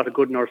work, a lot of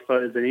good in our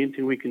soils, and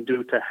anything we can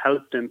do to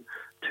help them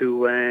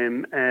to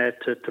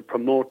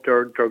promote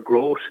their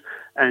growth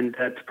and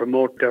to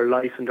promote their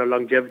life and their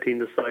longevity in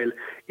the soil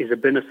is a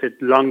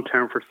benefit long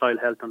term for soil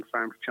health on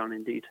farms, John,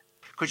 indeed.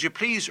 Could you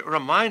please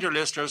remind our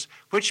listeners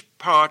which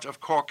part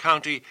of Cork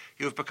County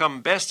you've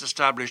become best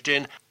established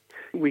in?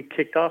 We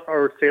kicked off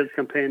our sales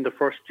campaign the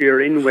first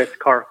year in West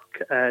Cork.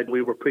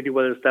 We were pretty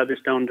well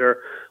established down there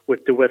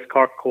with the West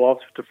Cork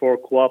co-ops, the 4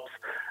 co-ops,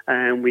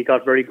 and we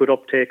got very good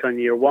uptake on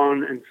year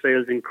one, and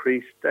sales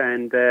increased,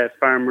 and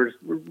farmers,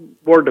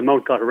 word of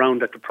mouth got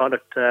around that the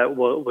product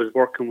was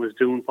working, was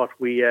doing what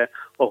we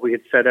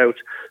had set out.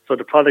 So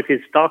the product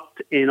is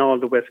stocked in all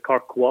the West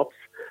Cork co-ops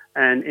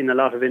and in a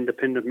lot of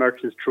independent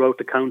merchants throughout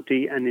the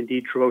county and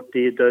indeed throughout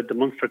the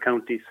Munster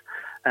counties.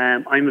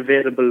 I'm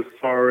available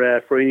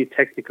for any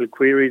technical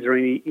queries or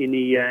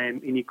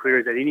any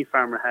queries that any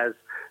farmer has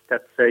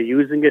that's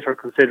using it or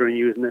considering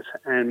using it.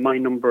 And my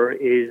number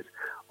is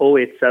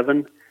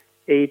 087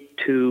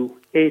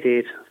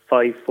 8288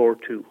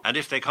 542. And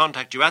if they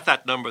contact you at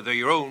that number, they're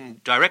your own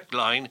direct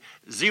line,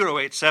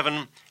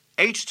 087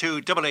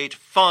 8288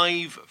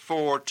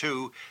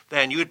 542,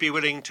 then you'd be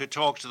willing to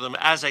talk to them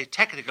as a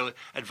technical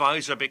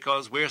advisor,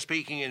 because we're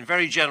speaking in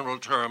very general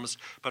terms,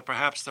 but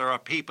perhaps there are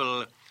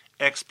people,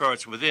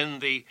 experts within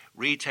the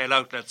retail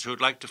outlets,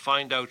 who'd like to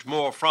find out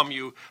more from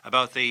you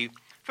about the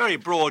very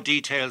broad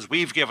details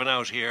we've given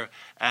out here,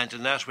 and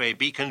in that way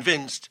be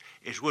convinced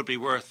it would be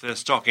worth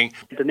stocking.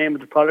 The name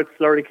of the product,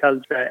 Slurry Cal,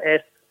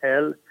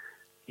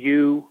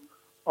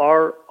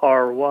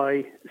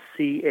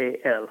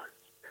 SLURRYCAL.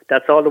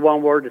 That's all the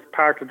one word. It's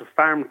part of the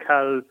Farm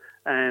Cal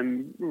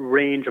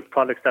range of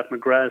products that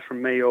McGrath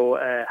from Mayo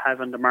have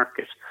on the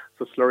market.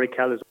 So Slurry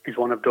Cal is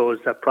one of those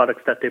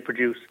products that they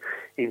produce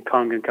in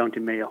Clongan,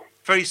 County Mayo.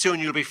 Very soon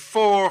you'll be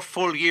 4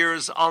 full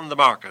years on the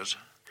market.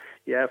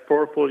 Yeah,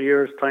 4 full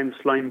years, time's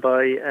flying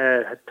by.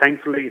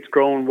 Thankfully, it's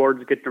growing,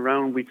 word's getting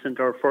around. We sent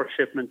our first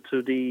shipment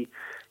to the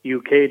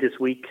UK this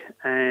week,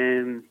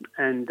 and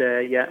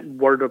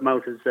word of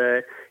mouth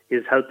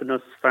is helping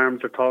us.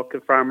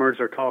 Farmers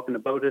are talking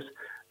about it,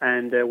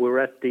 and we were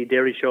at the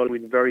dairy show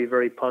with very,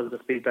 very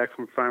positive feedback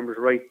from farmers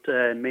right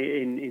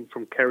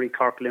from Kerry,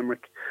 Cork,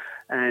 Limerick,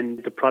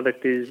 and the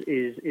product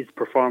is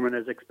performing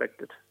as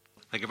expected.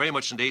 Thank you very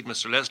much indeed,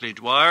 Mr. Leslie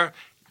Dwyer,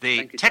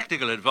 the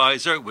technical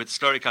advisor with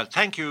Slurrycal.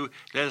 Thank you,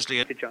 Leslie.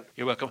 Thank you, John.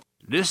 You're welcome.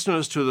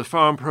 Listeners to the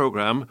farm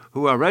programme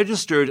who are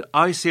registered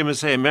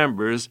ICMSA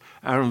members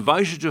are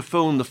invited to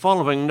phone the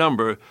following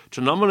number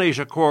to nominate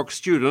a Cork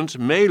student,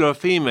 male or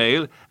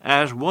female,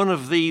 at one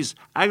of these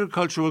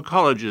agricultural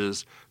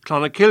colleges: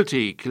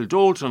 Clonakilty,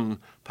 Kildalton,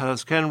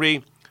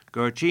 Pallaskenry,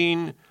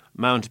 Gerteen,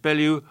 Mount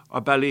Bellew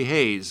or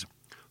Ballyhaise.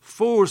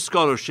 4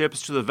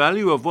 scholarships to the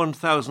value of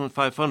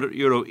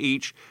 €1,500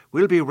 each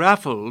will be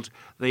raffled.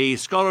 The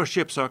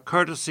scholarships are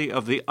courtesy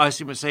of the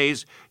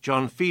ICMSA's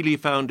John Feely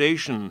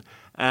Foundation,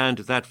 and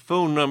that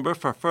phone number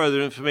for further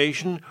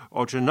information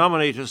or to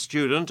nominate a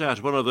student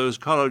at one of those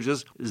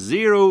colleges,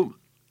 061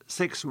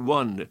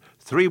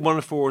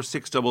 314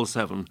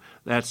 677.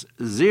 That's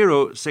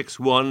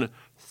 061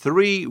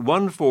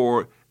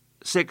 314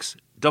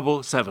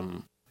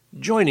 677.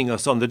 Joining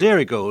us on the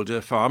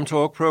Dairygold Farm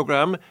Talk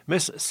programme,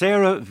 Miss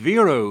Sarah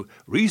Vero,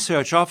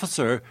 Research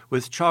Officer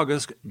with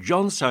Teagasc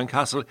Johnstown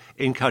Castle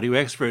in County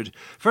Wexford.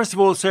 First of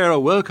all, Sarah,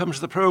 welcome to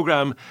the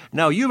programme.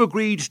 Now, you've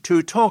agreed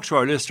to talk to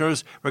our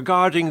listeners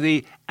regarding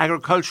the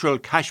Agricultural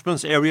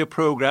Catchments Area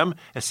programme,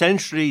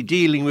 essentially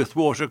dealing with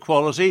water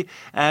quality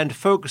and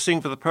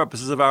focusing for the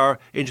purposes of our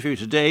interview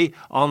today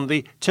on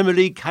the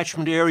Timoleague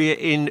catchment area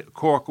in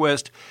Cork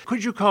West.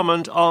 Could you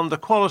comment on the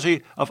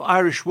quality of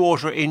Irish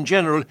water in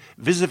general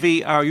vis-à-vis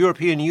our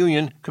European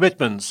Union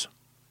commitments?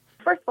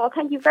 First of all,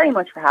 thank you very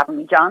much for having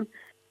me, John.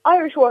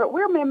 Irish Water,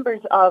 we're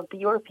members of the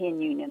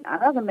European Union,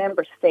 and as a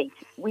member state,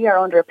 we are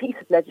under a piece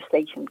of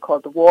legislation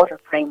called the Water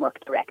Framework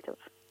Directive.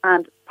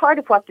 And part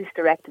of what this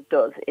directive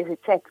does is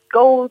it sets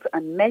goals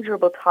and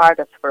measurable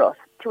targets for us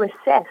to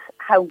assess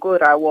how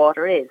good our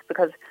water is,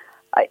 because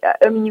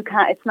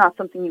it's not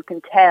something you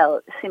can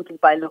tell simply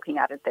by looking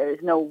at it. There is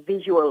no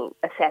visual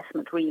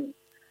assessment really.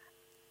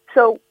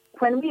 So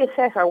when we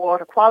assess our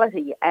water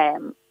quality,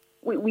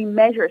 we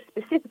measure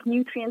specific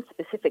nutrients,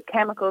 specific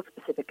chemicals,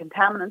 specific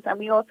contaminants, and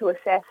we also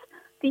assess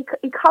the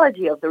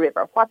ecology of the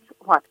river, what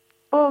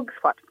bugs,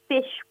 what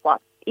fish,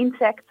 what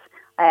insects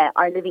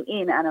are living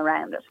in and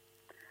around it.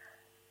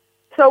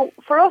 So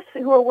for us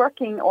who are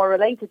working or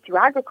related to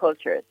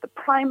agriculture, the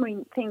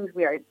primary things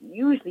we are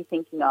usually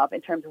thinking of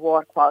in terms of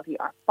water quality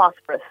are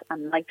phosphorus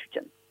and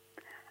nitrogen.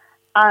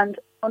 And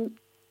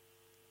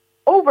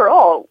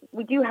overall,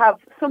 we do have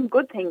some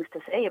good things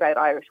to say about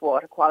Irish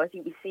water quality.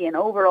 We see an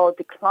overall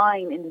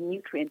decline in the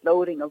nutrient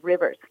loading of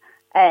rivers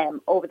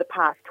over the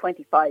past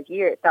 25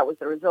 years. That was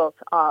the result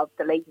of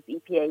the latest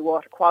EPA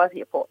water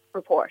quality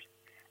report.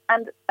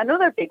 And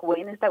another big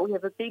win is that we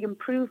have a big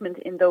improvement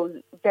in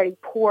those very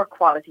poor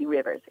quality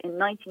rivers. In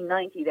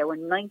 1990, there were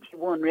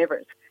 91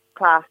 rivers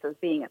classed as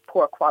being at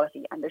poor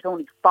quality, and there's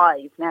only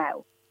 5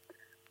 now.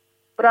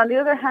 But on the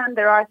other hand,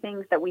 there are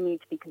things that we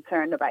need to be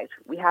concerned about.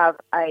 We have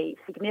a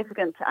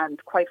significant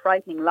and quite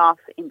frightening loss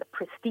in the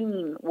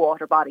pristine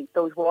water bodies,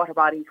 those water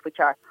bodies which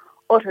are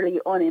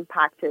utterly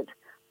unimpacted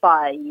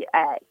by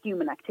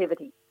human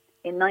activity.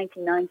 In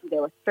 1990,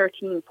 there was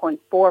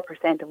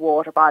 13.4% of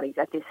water bodies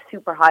at this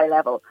super high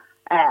level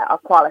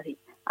of quality,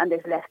 and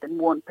there's less than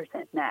 1%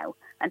 now.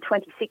 And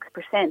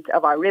 26%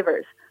 of our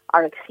rivers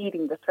are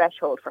exceeding the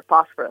threshold for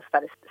phosphorus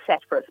that is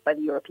set for us by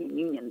the European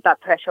Union. That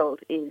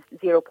threshold is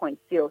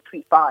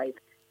 0.035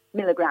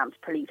 milligrams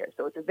per litre.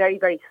 So it's a very,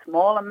 very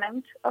small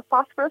amount of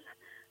phosphorus,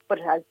 but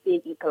it has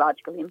big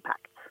ecological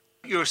impacts.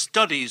 Your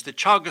studies, the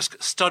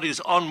Teagasc studies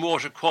on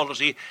water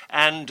quality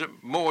and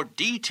more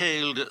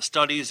detailed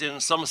studies in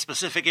some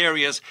specific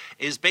areas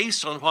is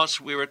based on what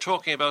we were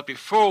talking about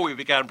before we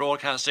began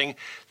broadcasting,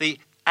 the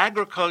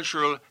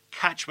Agricultural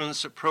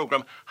Catchments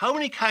Programme. How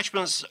many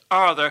catchments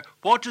are there?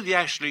 What do they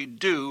actually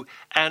do?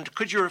 And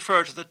could you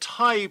refer to the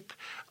type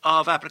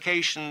of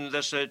application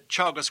that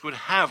Teagasc would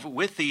have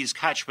with these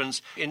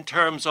catchments in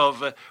terms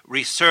of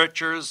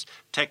researchers,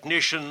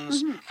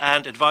 technicians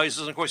and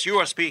advisors? And of course, you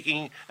are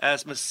speaking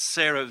as Ms.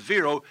 Sarah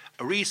Vero,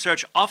 a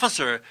research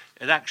officer,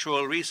 an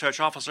actual research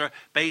officer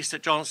based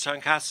at Johnstown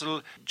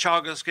Castle,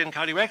 Teagasc in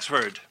County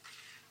Wexford.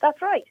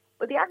 That's right.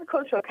 Well, the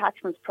Agricultural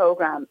Catchments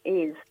Programme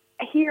is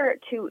here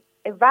to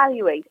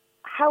evaluate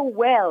how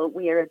well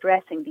we are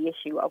addressing the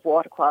issue of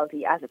water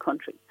quality as a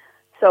country.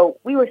 So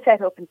we were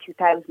set up in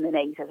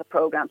 2008 as a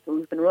programme, so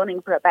we've been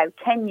running for about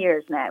 10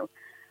 years now.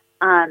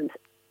 And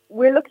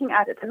we're looking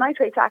at it. The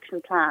Nitrates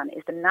Action Plan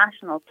is the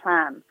national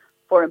plan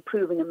for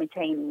improving and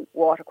maintaining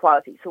water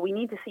quality. So we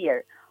need to see,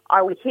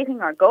 are we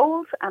hitting our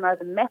goals, and are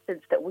the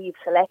methods that we've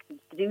selected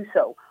to do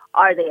so,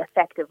 are they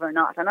effective or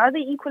not? And are they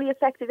equally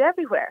effective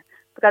everywhere?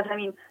 Because, I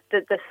mean,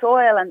 the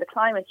soil and the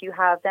climate you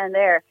have down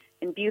there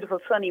in beautiful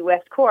sunny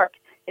West Cork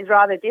is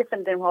rather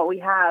different than what we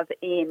have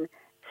in,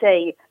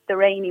 say, the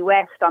rainy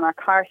west on our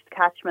karst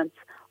catchments,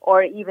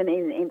 or even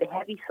in the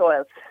heavy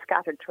soils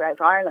scattered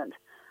throughout Ireland.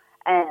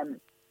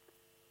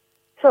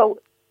 So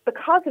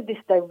because of this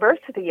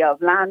diversity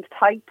of land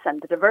types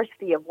and the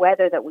diversity of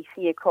weather that we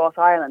see across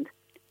Ireland,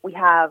 we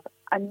have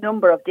a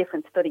number of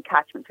different study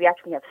catchments. We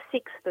actually have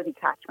 6 study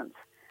catchments.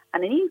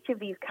 And in each of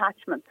these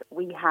catchments,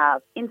 we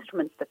have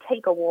instruments that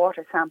take a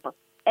water sample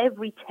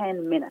every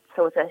 10 minutes.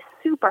 So it's a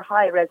super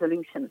high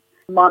resolution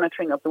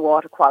monitoring of the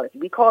water quality.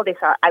 We call this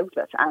our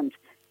outlet, and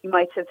you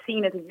might have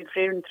seen it if you've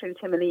driven through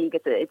Timoleague.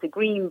 It's a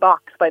green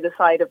box by the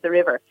side of the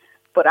river,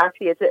 but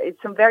actually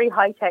it's some very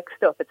high-tech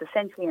stuff. It's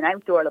essentially an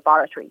outdoor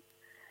laboratory.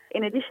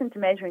 In addition to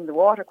measuring the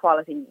water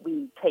quality,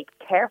 we take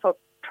careful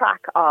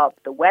track of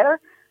the weather,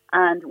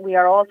 and we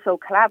are also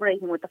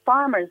collaborating with the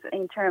farmers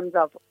in terms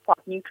of what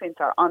nutrients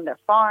are on their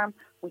farm.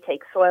 We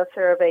take soil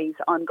surveys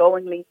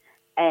ongoingly.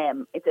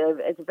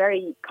 It's a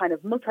very kind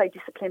of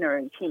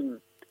multidisciplinary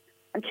team.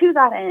 And to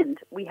that end,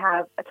 we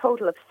have a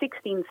total of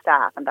 16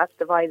 staff, and that's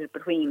divided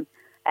between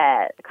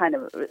kind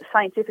of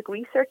scientific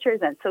researchers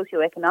and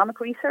socioeconomic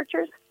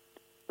researchers.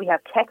 We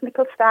have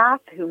technical staff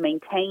who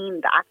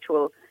maintain the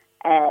actual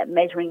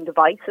measuring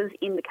devices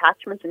in the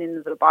catchments and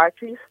in the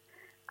laboratories.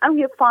 And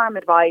we have farm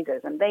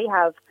advisors, and they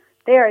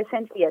are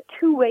essentially a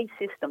two-way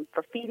system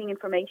for feeding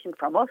information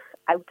from us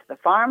out to the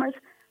farmers,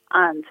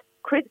 and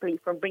critically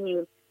for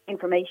bringing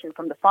information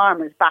from the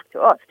farmers back to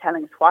us,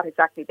 telling us what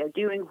exactly they're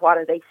doing, what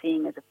are they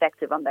seeing as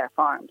effective on their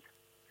farms.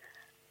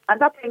 And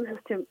that brings us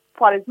to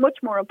what is much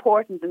more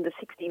important than the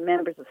 16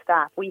 members of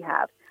staff we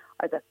have,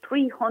 are the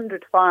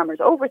 300 farmers,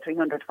 over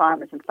 300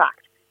 farmers in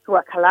fact, who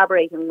are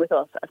collaborating with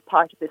us as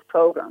part of this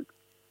program.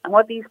 And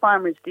what these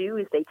farmers do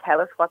is they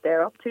tell us what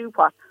they're up to,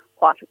 what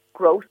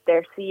growth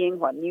they're seeing,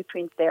 what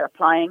nutrients they're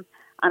applying,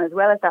 and as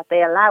well as that,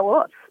 they allow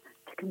us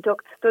to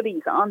conduct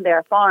studies on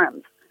their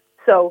farms.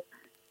 So,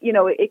 you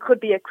know, it could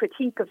be a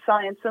critique of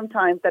science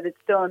sometimes that it's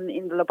done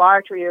in the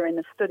laboratory or in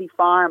a study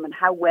farm, and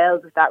how well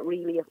does that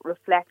really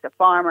reflect a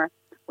farmer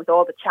with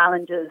all the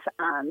challenges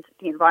and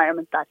the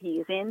environment that he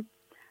is in.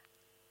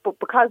 But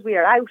because we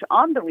are out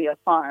on the real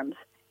farms,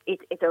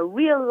 it's a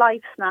real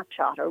life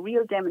snapshot, a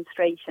real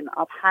demonstration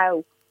of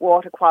how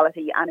water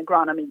quality and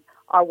agronomy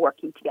are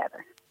working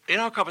together. In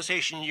our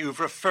conversation, you've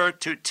referred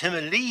to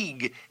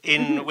Timoleague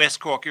in West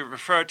Cork. You've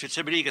referred to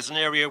Timoleague as an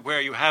area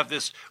where you have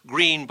this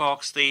green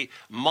box, the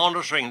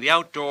monitoring, the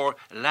outdoor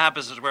lab,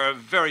 as it were, a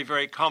very,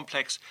 very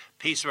complex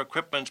piece of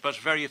equipment, but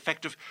very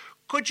effective.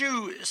 Could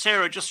you,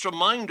 Sarah, just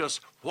remind us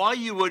why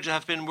you would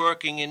have been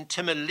working in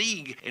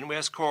Timoleague in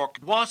West Cork?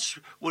 What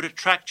would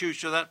attract you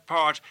to that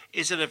part?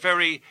 Is it a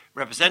very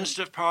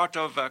representative part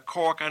of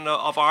Cork and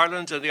of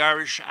Ireland and the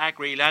Irish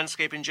agri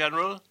landscape in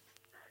general?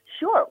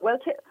 Sure. Well,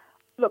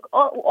 look,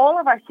 all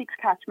of our 6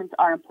 catchments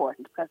are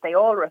important because they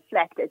all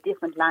reflect a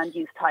different land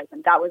use type,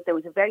 and there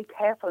was a very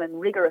careful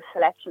and rigorous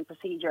selection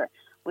procedure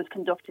was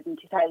conducted in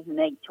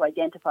 2008 to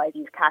identify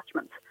these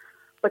catchments.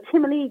 But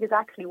Timoleague is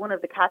actually one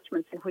of the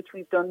catchments in which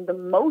we've done the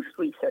most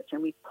research,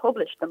 and we've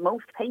published the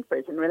most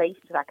papers in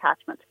relation to that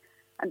catchment.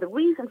 And the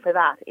reason for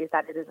that is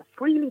that it is a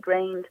freely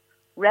drained,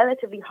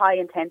 relatively high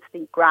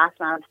intensity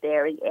grassland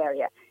dairy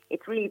area.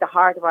 It's really the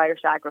heart of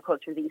Irish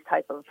agriculture, these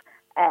type of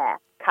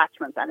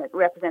catchments, and it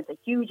represents a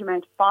huge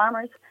amount of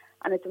farmers,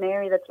 and it's an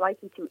area that's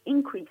likely to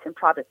increase in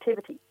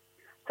productivity.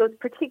 So it's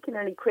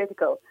particularly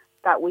critical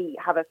that we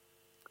have a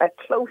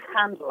close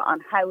handle on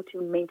how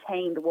to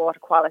maintain the water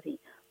quality,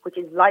 which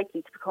is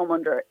likely to become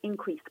under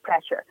increased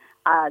pressure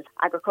as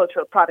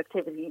agricultural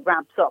productivity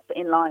ramps up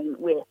in line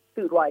with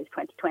Foodwise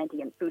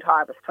 2020 and Food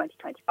Harvest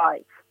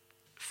 2025.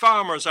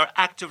 Farmers are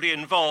actively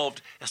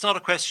involved. It's not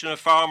a question of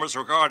farmers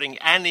regarding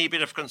any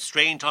bit of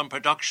constraint on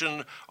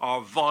production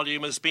or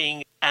volume as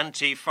being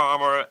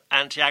anti-farmer,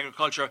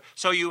 anti-agriculture.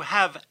 So you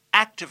have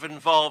active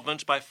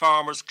involvement by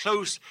farmers,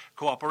 close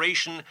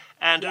cooperation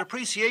and an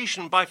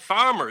appreciation by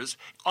farmers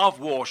of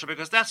water,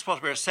 because that's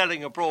what we're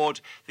selling abroad,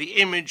 the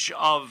image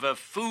of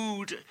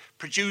food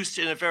produced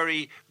in a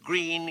very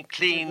green,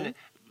 clean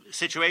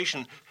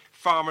situation.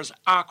 Farmers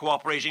are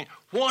cooperating.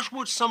 What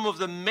would some of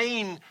the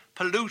main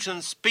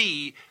pollutants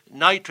be?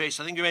 Nitrates,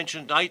 I think you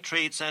mentioned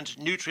nitrates and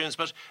nutrients,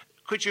 but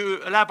could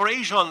you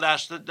elaborate on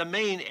that, the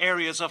main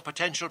areas of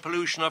potential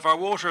pollution of our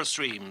water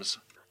streams?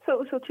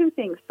 So 2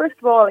 things. First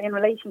of all, in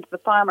relation to the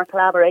farmer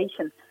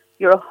collaboration,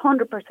 you're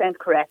 100%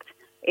 correct.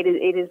 It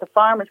is the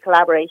farmers'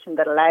 collaboration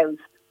that allows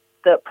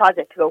the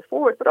project to go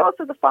forward, but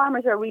also the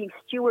farmers are really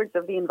stewards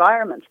of the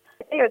environment.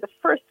 They are the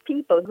first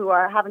people who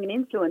are having an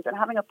influence and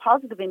having a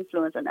positive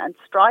influence and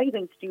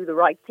striving to do the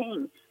right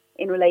thing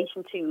in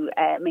relation to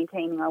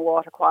maintaining our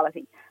water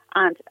quality.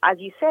 And as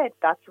you said,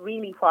 that's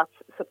really what's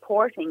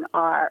supporting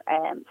our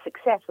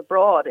success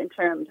abroad in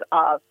terms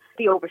of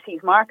the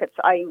overseas markets.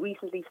 I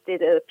recently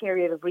did a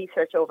period of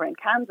research over in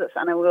Kansas,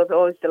 and I was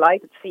always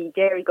delighted to see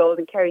Dairygold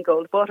and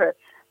Kerrygold butter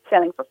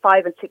selling for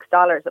 $5 and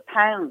 $6 a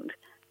pound.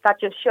 That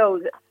just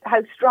shows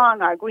how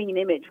strong our green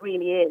image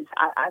really is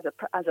as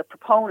a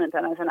proponent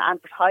and as an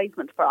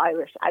advertisement for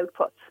Irish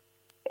outputs.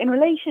 In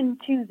relation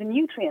to the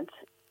nutrients,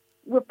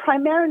 we're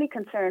primarily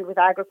concerned with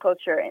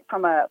agriculture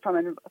from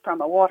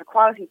a water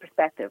quality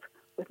perspective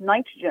with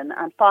nitrogen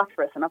and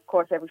phosphorus, and of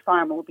course every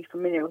farmer will be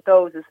familiar with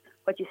those as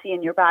what you see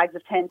in your bags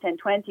of 10, 10,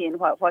 20 and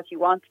what you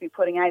want to be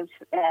putting out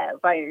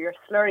via your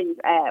slurries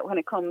when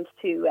it comes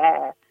to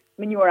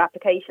manure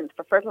applications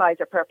for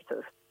fertilizer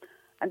purposes.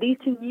 And these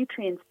two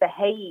nutrients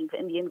behave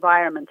in the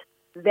environment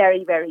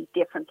very, very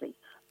differently.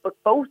 But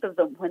both of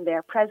them, when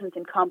they're present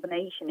in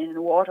combination in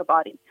a water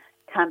body,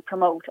 can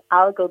promote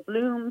algal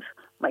blooms,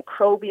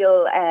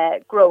 microbial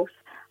growth,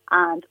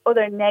 and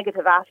other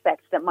negative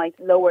aspects that might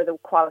lower the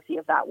quality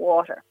of that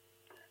water.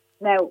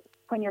 Now,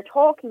 when you're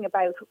talking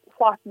about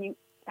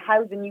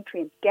how the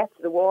nutrients get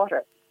to the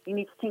water, you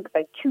need to think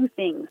about two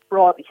things,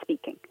 broadly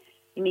speaking.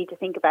 You need to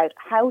think about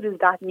how does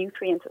that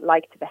nutrient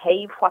like to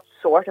behave, what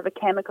sort of a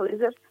chemical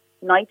is it.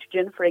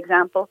 Nitrogen, for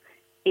example,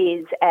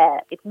 is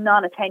it's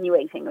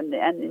non-attenuating, and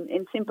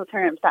in simple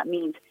terms that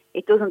means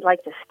it doesn't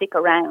like to stick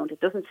around.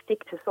 It doesn't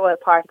stick to soil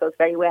particles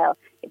very well.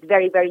 It's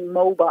very, very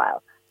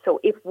mobile. So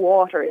if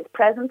water is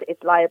present,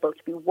 it's liable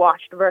to be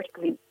washed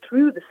vertically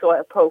through the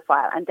soil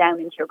profile and down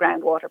into your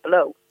groundwater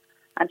below.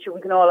 And so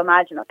we can all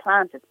imagine a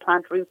plant, its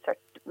plant roots are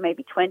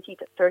maybe 20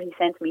 to 30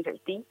 centimetres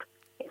deep.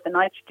 If the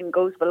nitrogen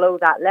goes below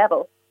that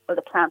level, well,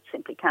 the plant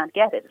simply can't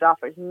get it. It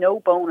offers no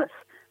bonus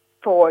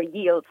for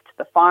yields to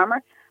the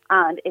farmer,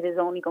 and it is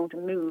only going to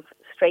move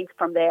straight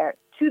from there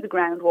to the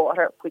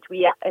groundwater, which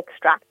we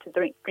extract to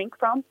drink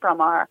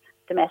from our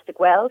domestic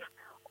wells,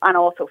 and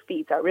also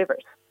feeds our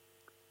rivers.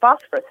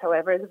 Phosphorus,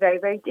 however, is a very,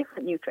 very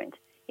different nutrient.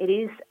 It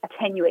is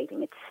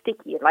attenuating, it's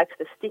sticky, it likes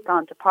to stick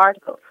onto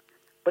particles.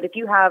 But if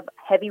you have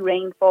heavy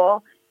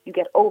rainfall, you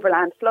get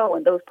overland flow,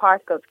 and those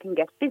particles can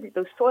get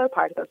those soil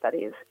particles, that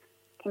is,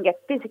 can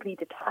get physically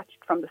detached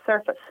from the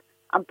surface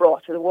and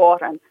brought to the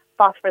water. And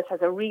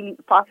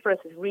phosphorus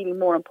is really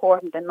more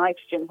important than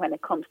nitrogen when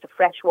it comes to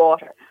fresh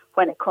water,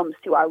 when it comes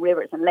to our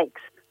rivers and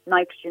lakes.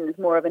 Nitrogen is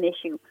more of an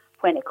issue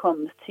when it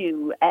comes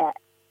to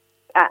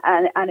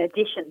an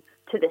addition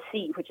to the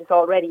sea, which is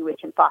already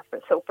rich in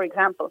phosphorus. So, for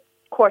example,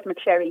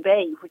 Courtmacsherry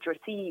Bay, which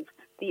receives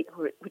the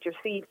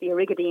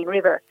Irrigadene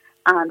River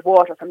and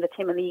water from the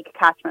Timoleague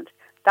catchment,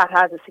 that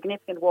has a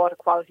significant water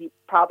quality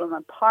problem,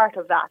 and part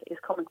of that is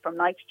coming from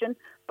nitrogen,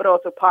 but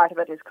also part of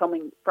it is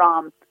coming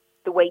from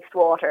the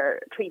wastewater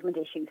treatment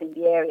issues in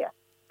the area.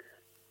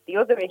 The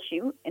other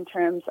issue in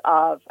terms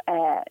of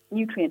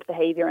nutrient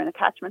behaviour in a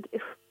catchment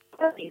is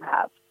what you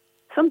have.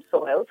 Some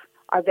soils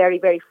are very,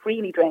 very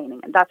freely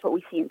draining, and that's what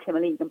we see in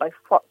Timoleague. And by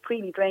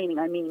freely draining,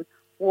 I mean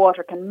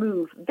water can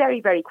move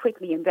very, very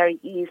quickly and very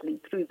easily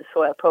through the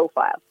soil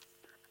profile.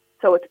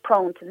 So it's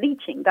prone to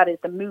leaching, that is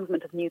the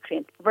movement of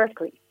nutrients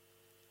vertically.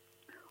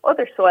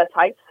 Other soil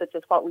types, such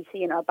as what we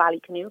see in our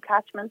Ballycanoe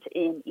catchment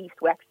in East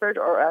Wexford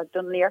or our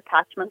Dunleer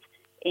catchment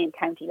in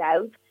County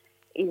Louth,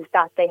 is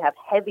that they have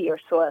heavier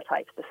soil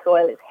types. The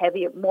soil is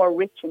heavier, more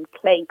rich in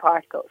clay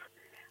particles.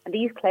 And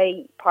these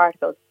clay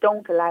particles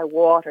don't allow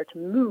water to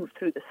move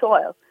through the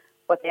soil.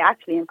 What they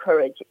actually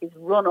encourage is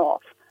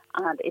runoff,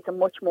 and it's a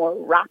much more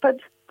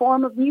rapid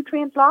form of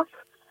nutrient loss,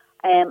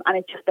 and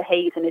it just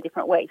behaves in a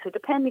different way. So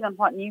depending on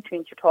what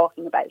nutrients you're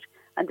talking about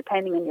and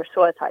depending on your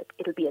soil type,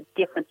 it'll be a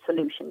different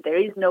solution. There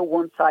is no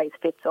one size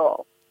fits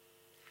all.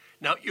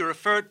 Now, you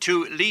referred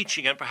to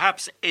leaching, and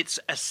perhaps it's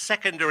a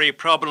secondary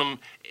problem.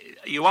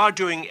 You are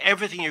doing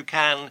everything you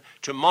can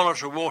to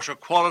monitor water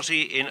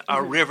quality in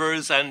our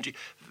rivers, and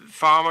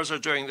farmers are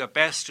doing their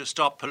best to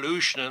stop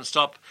pollution and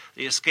stop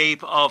the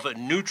escape of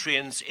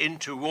nutrients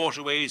into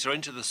waterways or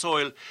into the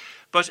soil.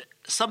 But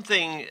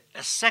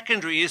a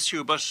secondary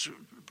issue, but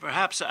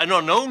perhaps an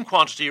unknown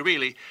quantity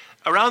really.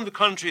 Around the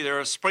country there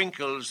are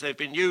sprinkles, they've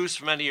been used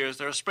for many years,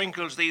 there are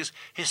sprinkles, these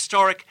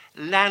historic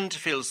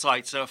landfill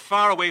sites. Now,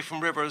 far away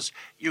from rivers,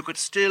 you could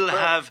still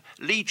have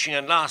leaching,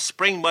 and last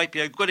spring might be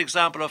a good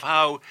example of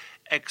how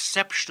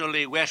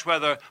exceptionally wet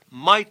weather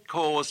might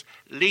cause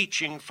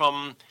leaching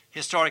from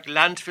historic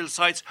landfill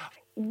sites.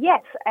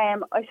 Yes,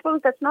 I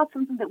suppose that's not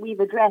something that we've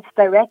addressed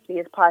directly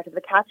as part of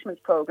the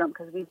catchments programme,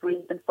 because we've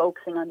really been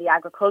focusing on the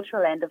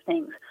agricultural end of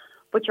things.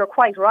 But you're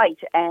quite right.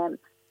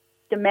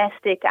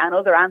 Domestic and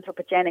other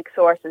anthropogenic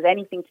sources,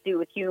 anything to do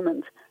with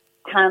humans,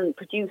 can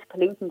produce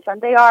pollutants,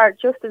 and they are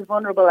just as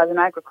vulnerable as an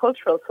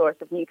agricultural source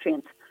of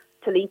nutrients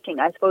to leaching.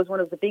 I suppose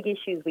one of the big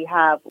issues we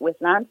have with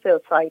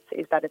landfill sites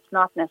is that it's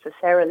not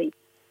necessarily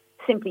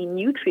simply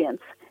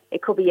nutrients.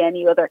 It could be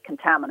any other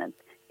contaminant.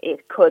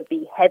 It could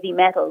be heavy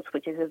metals,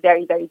 which is a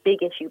very, very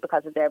big issue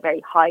because of their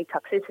very high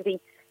toxicity.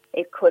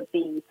 It could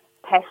be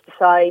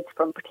pesticides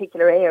from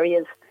particular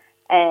areas,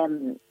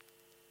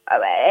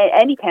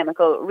 any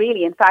chemical,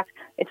 really. In fact,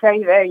 it's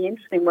very, very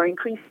interesting. We're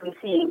increasingly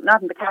seeing,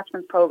 not in the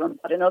catchment programme,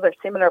 but in other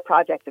similar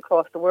projects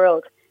across the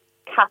world,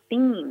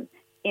 caffeine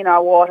in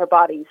our water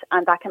bodies,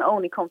 and that can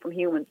only come from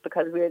humans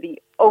because we're the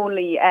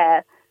only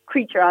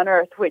creature on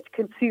Earth which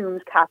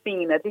consumes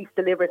caffeine, at least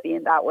deliberately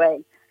in that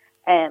way.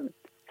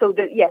 So,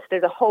 yes,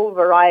 there's a whole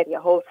variety, a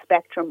whole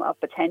spectrum of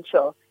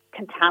potential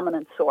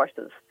contaminant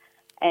sources.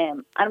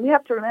 And we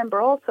have to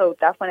remember also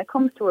that when it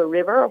comes to a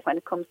river or when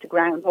it comes to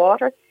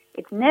groundwater,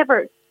 it's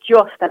never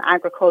just an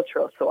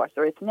agricultural source,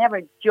 or it's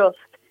never just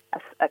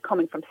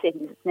coming from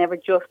cities. It's never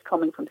just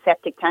coming from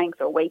septic tanks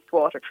or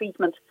wastewater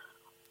treatment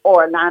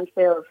or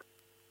landfills.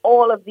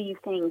 all of these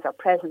things are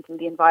present in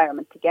the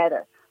environment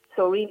together.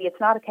 So really, it's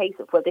not a case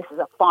of, well, this is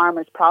a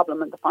farmer's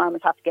problem and the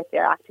farmers have to get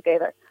their act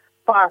together.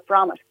 Far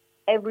from it.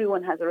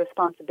 Everyone has a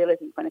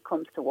responsibility when it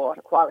comes to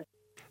water quality.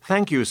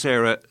 Thank you,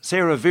 Sarah.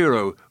 Sarah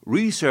Vero,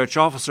 Research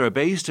Officer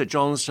based at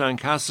Johnstown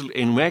Castle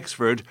in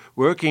Wexford,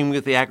 working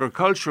with the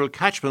Agricultural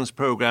Catchments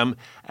Programme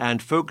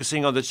and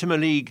focusing on the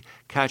Timoleague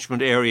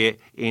catchment area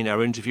in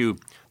our interview.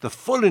 The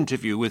full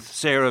interview with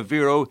Sarah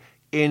Vero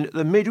in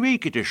the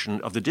midweek edition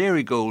of the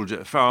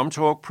Dairygold Farm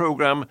Talk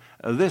programme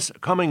this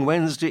coming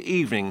Wednesday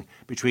evening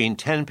between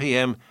 10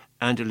 p.m.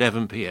 and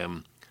 11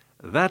 p.m.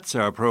 That's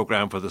our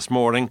programme for this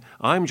morning.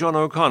 I'm John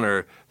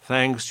O'Connor.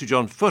 Thanks to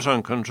John Foot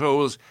on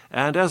controls.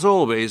 And as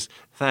always,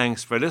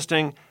 thanks for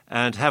listening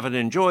and have an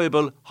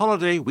enjoyable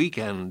holiday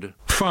weekend.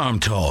 Farm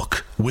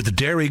Talk with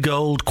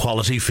Dairygold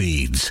Quality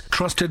Feeds.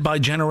 Trusted by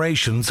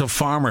generations of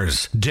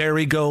farmers.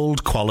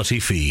 Dairygold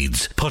Quality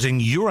Feeds. Putting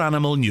your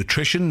animal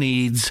nutrition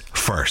needs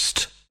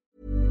first.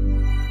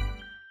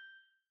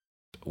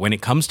 When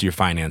it comes to your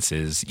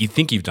finances, you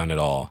think you've done it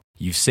all.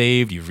 You've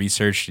saved, you've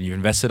researched, and you've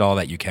invested all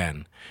that you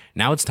can.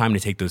 Now it's time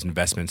to take those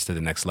investments to the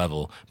next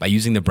level by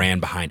using the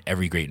brand behind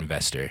every great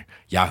investor,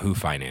 Yahoo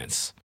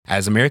Finance.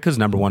 As America's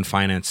 #1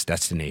 finance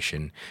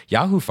destination,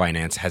 Yahoo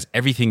Finance has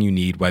everything you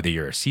need, whether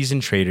you're a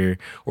seasoned trader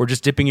or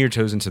just dipping your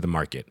toes into the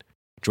market.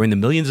 Join the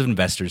millions of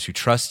investors who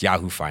trust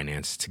Yahoo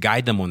Finance to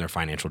guide them on their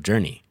financial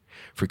journey.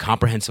 For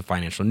comprehensive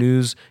financial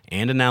news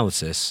and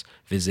analysis,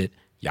 visit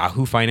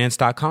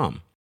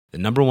yahoofinance.com, the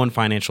 #1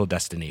 financial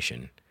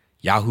destination,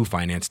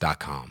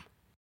 yahoofinance.com.